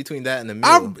meal? It's between that and the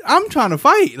meal. I'm trying to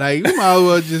fight. Like, you might as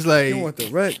well just like, You want the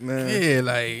wreck, man. yeah,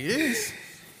 like it's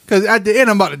because at the end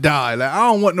I'm about to die. Like, I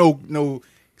don't want no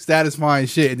satisfying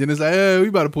shit. And then it's like, we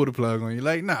about to pull the plug on you.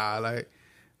 Like, nah, like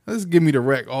let's give me the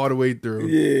wreck all the way through.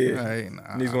 Yeah. Like, nah.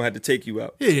 Niggas gonna have to take you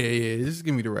out. Yeah. Just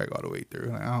give me the wreck all the way through.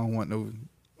 Like, I don't want no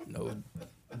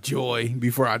joy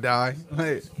before I die.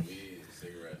 Like, Weed,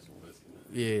 cigarettes, and whiskey.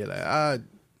 yeah, like I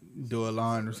do a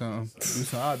line or something.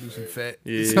 I'll do some fat.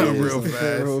 Yeah. Something real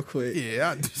fast. Real quick. Yeah,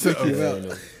 I'll do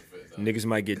something. Niggas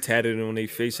might get tatted on their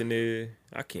face in there.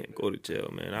 I can't go to jail,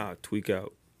 man. I'll tweak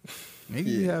out. Niggas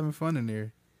be having fun in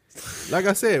there. Like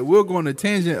I said, we'll go on a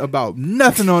tangent about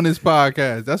nothing on this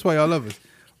podcast. That's why y'all love us.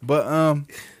 But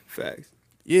Facts.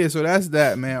 yeah, so that's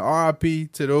that, man. R.I.P.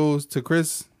 to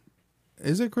Chris.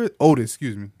 Is it Chris? Otis,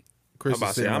 excuse me. Chris I'm about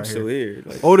is to say, sitting I'm right still here.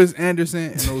 Like, Otis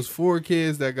Anderson and those 4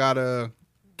 kids that got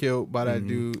killed by that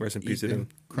dude. Rest in peace to Ethan them.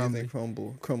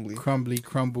 Crumbly.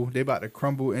 Crumbly. They about to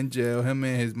crumble in jail. Him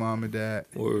and his mom and dad.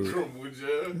 Word.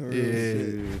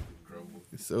 Yeah.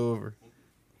 It's over.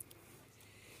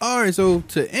 All right, so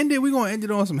to end it, we're going to end it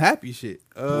on some happy shit.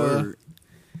 Word.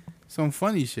 Some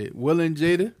funny shit. Will and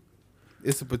Jada,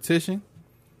 it's a petition.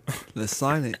 Let's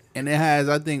sign it. And it has,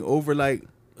 I think, over like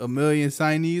 1 million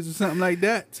signees or something like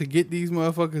that to get these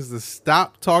motherfuckers to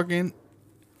stop talking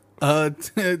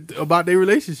about their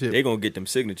relationship. They gonna get them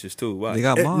signatures too. Why? They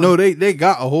got mine. No, they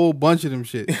got a whole bunch of them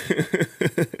shit.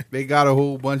 They got a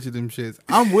whole bunch of them shits.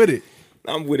 I'm with it.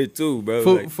 I'm with it too, bro.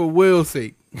 For Like, for Will's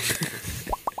sake.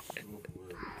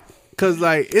 Cause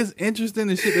like it's interesting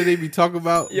the shit that they be talking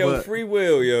about. yo, but free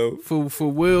will, yo.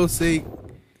 for Will's sake,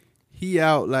 he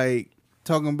out like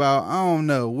talking about, I don't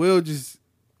know. Will just,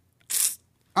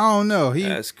 I don't know.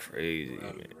 That's crazy,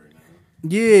 man.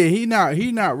 Yeah, he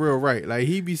not real right. Like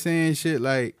he be saying shit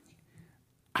like,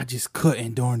 I just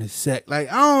couldn't during the sex. Like,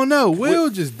 I don't know. Will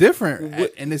just different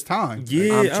in this time.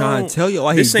 Yeah, I'm trying to tell you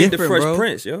why he's this ain't different, the Fresh bro.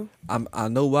 Prince, yo. I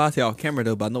know why I say off camera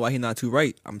though, but I know why he's not too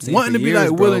right. I'm saying Wanting for to be years,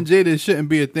 like bro. Will and Jada shouldn't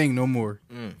be a thing no more.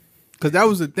 Cause that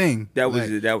was the thing. That was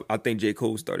Like, that. I think J.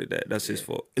 Cole started that. That's his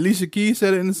fault. Alicia Keys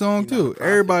said it in the song too.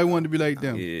 Everybody wanted to be like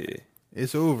them. Yeah.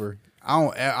 It's over.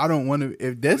 I don't want to.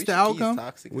 If that's the outcome,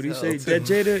 What do you say? That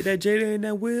Jada and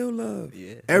that Will love.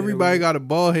 Yeah. everybody got a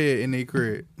bald head in their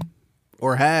crib,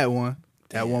 or had one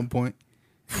at one point.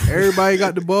 Everybody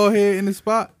got the bald head in the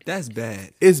spot. That's bad.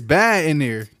 It's bad in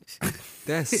there.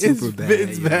 That's super bad.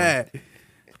 It's yo. bad.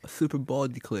 Super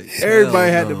baldy click.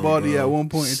 Everybody had the no, baldy bro. at one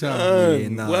point in time. Son. Yeah,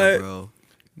 nah, What? bro.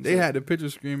 They had the picture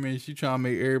screaming. She trying to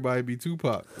make everybody be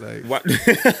Tupac. Like What?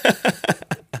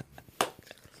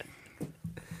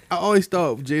 I always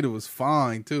thought Jada was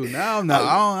fine too. Now I'm not.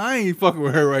 I ain't fucking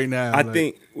with her right now. I Like,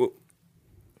 think. Well,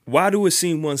 why do it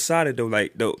seem one sided though?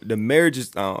 Like the marriage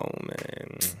is. Oh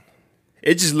man,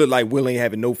 it just looked like Will ain't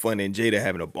having no fun and Jada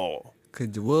having a ball. Cause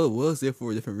Will's there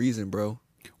for a different reason, bro.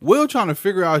 Will trying to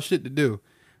figure out shit to do.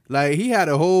 Like he had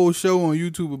a whole show on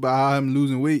YouTube about how him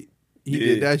losing weight. He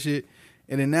did that shit,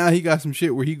 and then now he got some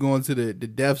shit where he going to the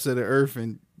depths of the earth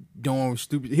and doing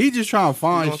stupid. He just trying to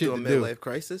find shit a to do. midlife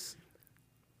crisis.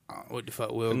 What the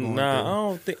fuck, Will? Going Nah, I through?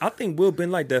 don't think. I think Will been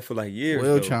like that for like years.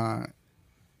 Will though. trying.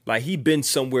 Like he been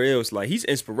somewhere else. Like he's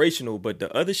inspirational, but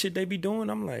the other shit they be doing,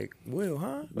 I'm like, Will,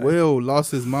 huh? Like, Will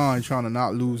lost his mind trying to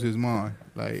not lose his mind.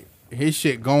 Like his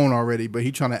shit gone already, but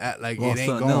he trying to act like Well, it ain't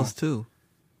something gone. else too.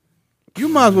 You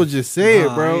might as well just say it,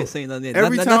 Nah, I bro. ain't saying nothing yet.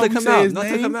 Every not time to we come say out, his not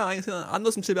to name- come out. I ain't saying. I know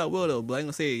some shit about Will though, but I ain't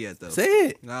gonna say it yet though. Say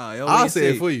it. Nah, yo, I'll wait and say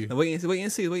it see. for you. Now, wait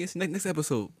and see. Next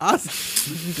episode. I'll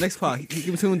Next pod. Keep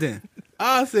me tuned in.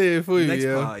 say it for you, Next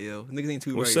yo. pod, yo. Niggas ain't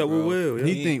too What's right, up bro. with Will? Yo?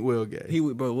 He think Will gay.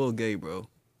 Bro, Will gay, bro.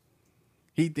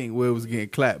 He think Will was getting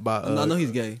clapped by. No, I know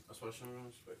he's gay. That's why I show him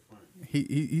respect for him.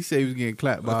 He said he was getting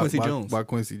clapped by Quincy Jones. By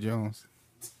Quincy Jones.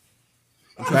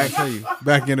 I'm trying to tell you.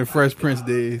 Back in the Fresh Prince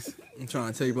days. I'm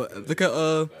trying to tell you, bro. Look at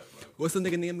what's the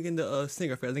nigga name again? The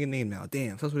singer. I think name now.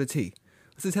 Damn, starts with a T.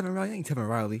 What's this? Tevin Riley? Ain't Tevin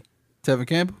Riley. Tevin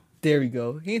Campbell. There we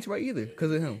go. He ain't right either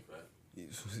because of him. You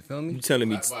feel me? You telling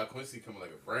me? Clap by Quincy coming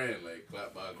like a brand, like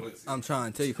clap by Quincy. I'm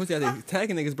trying to tell you. Quincy out there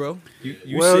tagging niggas, bro.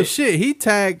 You Well, said, shit. He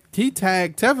tagged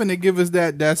Tevin to give us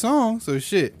that song. So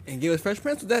shit. And give us Fresh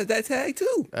Prince with that tag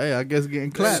too. Hey, I guess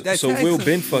getting clapped. That so tag Will some-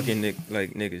 been fucking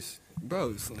like niggas.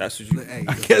 Bro, That's what you. Hey,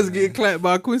 I guess getting clapped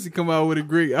by Quincy come out with a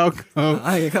great outcome.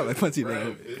 I ain't got my Quincy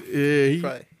though. Yeah, he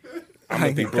Right. I'm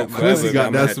gonna be broke forever. Quincy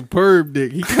got that superb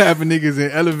dick. He clapping niggas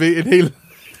and elevating they.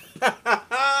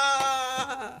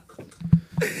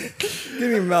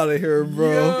 Get him out of here,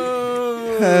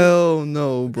 bro. Hell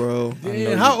no, bro.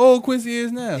 Damn, how old Quincy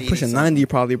is now? Pushing 90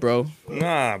 probably, bro.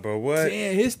 Nah, bro. What?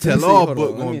 Damn, his Let me see, tell-all hold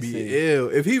book on, let gonna me be see. ill.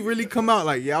 If he really come out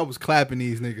like, yeah, I was clapping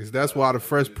these niggas. That's why the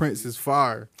Fresh Prince is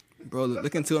fire. Bro,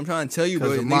 look into. I'm trying to tell you, bro.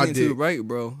 'Cause You're of my leading to dick. right,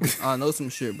 bro. I know some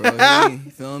shit, bro.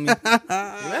 You feel me?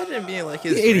 Imagine being like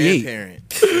his 88.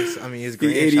 grandparent. His He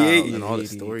 88. grandchild and all the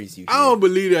stories you hear. I don't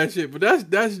believe that shit, but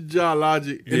that's John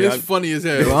logic, and Yeah, it's funny as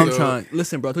hell. Bro, I'm so- trying.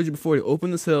 Listen, bro. I told you before. They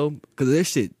open the cell because of this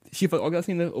shit. She fuck. I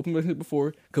seen the open relationship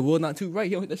before. Cause Will not too right.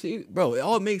 He don't hit that shit, either. Bro. It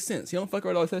all makes sense. He don't fuck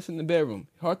her all that shit in the bedroom.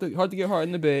 Hard to get hard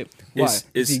in the bed. Why?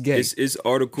 He gay. It's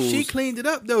articles. She cleaned it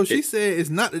up though. She said it's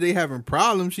not that they having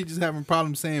problems. She just having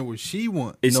problems saying what she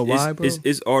wants. It's, know why, bro?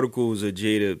 It's articles of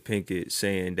Jada Pinkett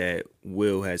saying that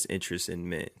Will has interest in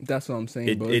men. That's what I'm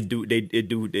saying, bro. They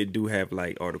do have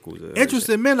like articles of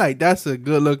Interested men like that's a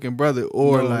good looking brother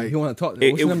or No, like he want to talk.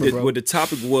 What's your number, bro? Well, the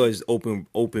topic was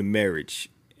open marriage,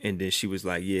 and then she was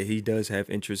like, "Yeah, he does have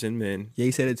interest in men." Yeah,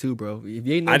 he said it too, bro. If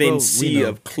you ain't know, I didn't bro, see we know.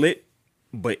 a clip,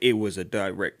 but it was a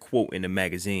direct quote in the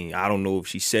magazine. I don't know if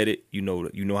she said it. You know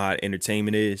how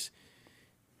entertainment is.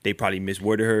 They probably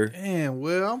misworded her. damn.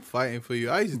 Well, I'm fighting for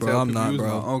you. I used to Bro, tell I'm people not, he was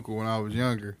bro. my uncle when I was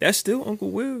younger. That's still Uncle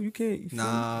Will. You can't. you feel me?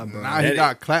 Nah, bro. Now he That-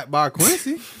 got clapped by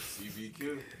Quincy.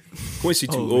 CBQ. Quincy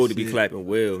too Oh, old to be shit. clapping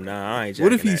Will. Nah, I ain't.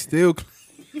 What if jacking he's that.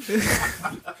 still?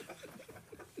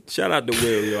 Shout out to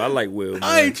Will, yo. I like Will. Man.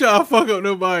 I ain't trying to fuck up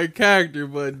nobody's character,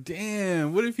 but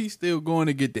damn, what if he's still going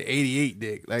to get the 88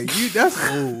 dick? Like you, that's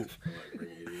old.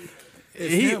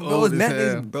 He bro, old it's as mad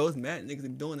hell. niggas, bro. It's mad niggas be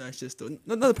doing that shit still.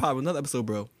 Another problem, another episode,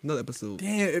 bro. Another episode.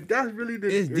 Damn, if that's really the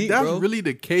It's if deep, that's bro. really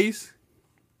the case,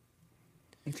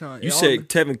 I'm trying. You it all- said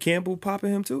Tevin Campbell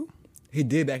popping him too? he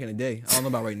did back in the day. I don't know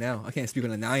about right now. I can't speak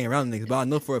on it now. I ain't around the niggas, but I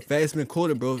know for a fact it's been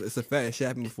quoted, bro. It's a fact. Shit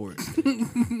happened before.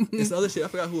 It's the other shit. I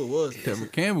forgot who it was. Kevin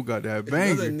Campbell got that It's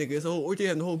another banger. nigga. It's a whole orgy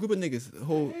and the whole group of niggas. The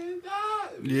whole.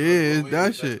 Yeah, it's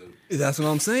that shit. That's what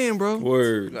I'm saying, bro. You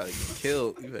Word. gotta get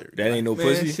killed. You better. That ain't no Man,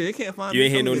 pussy. shit, you can't find. You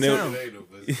ain't hear no something nail- to Ain't no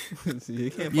pussy. sound.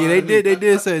 You can't Yeah, find they me. did. They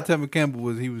did say Tevin Campbell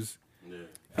was Yeah. He was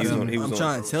on. He was I'm on.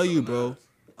 trying to tell you, bro.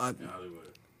 Hollywood.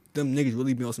 Them niggas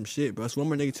really be on some shit, bro. It's one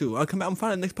more nigga too. I'll come back. I'm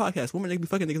finding the next podcast. One more nigga be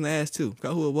fucking niggas in the ass too.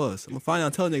 Forgot who it was. I'm gonna find out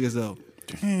and tell niggas though.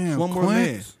 Damn, One more Quince.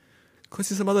 man.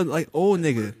 Quincy, some other like old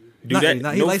nigga. Do Not- that.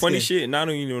 not- he No light funny skinned. shit. And I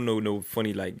don't even know no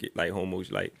funny like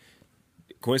homos like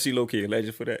Quincy low key a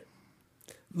legend for that.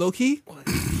 Low key.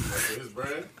 His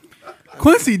brand?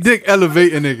 Quincy dick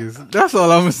elevating niggas. That's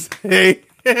all I'm gonna say.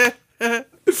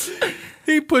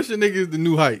 He pushing niggas to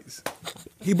new heights.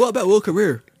 He bought back Will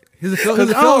Career. He's a failed Cause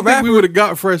I don't think rapper. we would have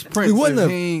got Fresh Prince. We wouldn't if have.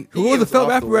 he ain't- Who was a was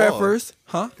failed off the rapper at wall. first?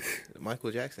 Huh?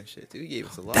 Michael Jackson shit, dude. He gave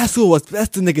us a lot. That's who it was. That's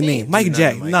the nigga name. do Mike nothing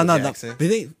Jack. to No, Michael no, no. Jackson.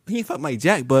 He ain't fuck Mike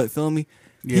Jack, but feel me?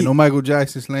 Yeah, no Michael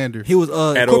Jackson slander. He was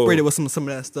At incorporated all. with some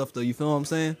of that stuff though. You feel what I'm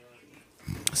saying?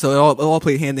 So it all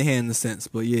played hand in hand in a sense.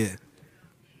 But yeah,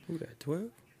 Who that? 12?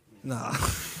 nah.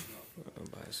 I'm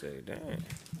about to say, damn.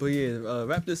 But yeah,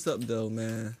 wrap this up though,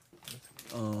 man.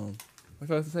 What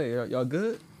I to say? Y'all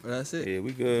good? Or that's it? Yeah,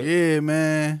 we good. Yeah,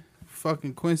 man.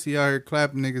 Fucking Quincy out here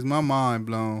clapping niggas. My mind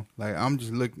blown. Like, I'm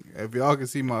just looking. If y'all can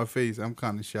see my face, I'm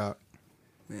kind of shocked.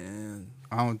 Man,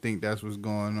 I don't think that's what's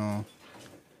going on.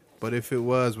 But if it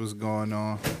was what's going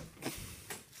on,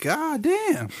 god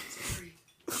damn.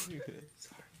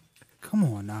 Come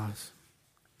on, Nas.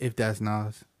 If that's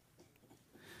Nas.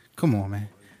 Come on, man.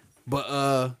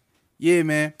 But, yeah,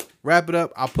 man. Wrap it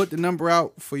up. I'll put the number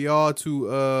out for y'all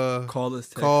to call us,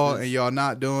 text call, us. and y'all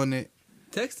not doing it.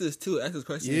 Text us too. Ask us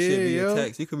questions. Yeah, Yeah, shit via yo.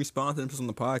 text. You can respond to them on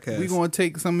the podcast. We gonna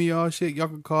take some of y'all shit. Y'all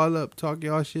can call up, talk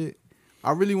y'all shit.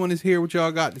 I really want to hear what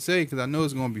y'all got to say because I know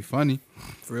it's gonna be funny.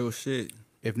 For real shit.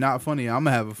 If not funny, I'm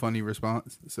gonna have a funny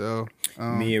response. So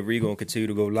Me and Ree gonna continue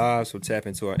to go live, so tap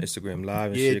into our Instagram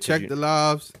live and yeah, shit. 'cause check you- the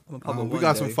lives. I'm gonna pop up We one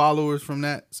got day. some followers from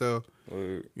that, so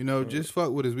Word. you know, just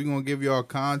fuck with us. We gonna give y'all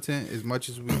content as much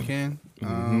as we can.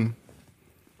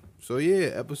 So yeah,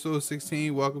 episode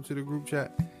 16. Welcome to the group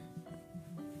chat.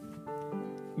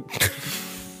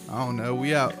 I don't know.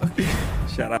 We out.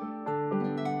 Shout out.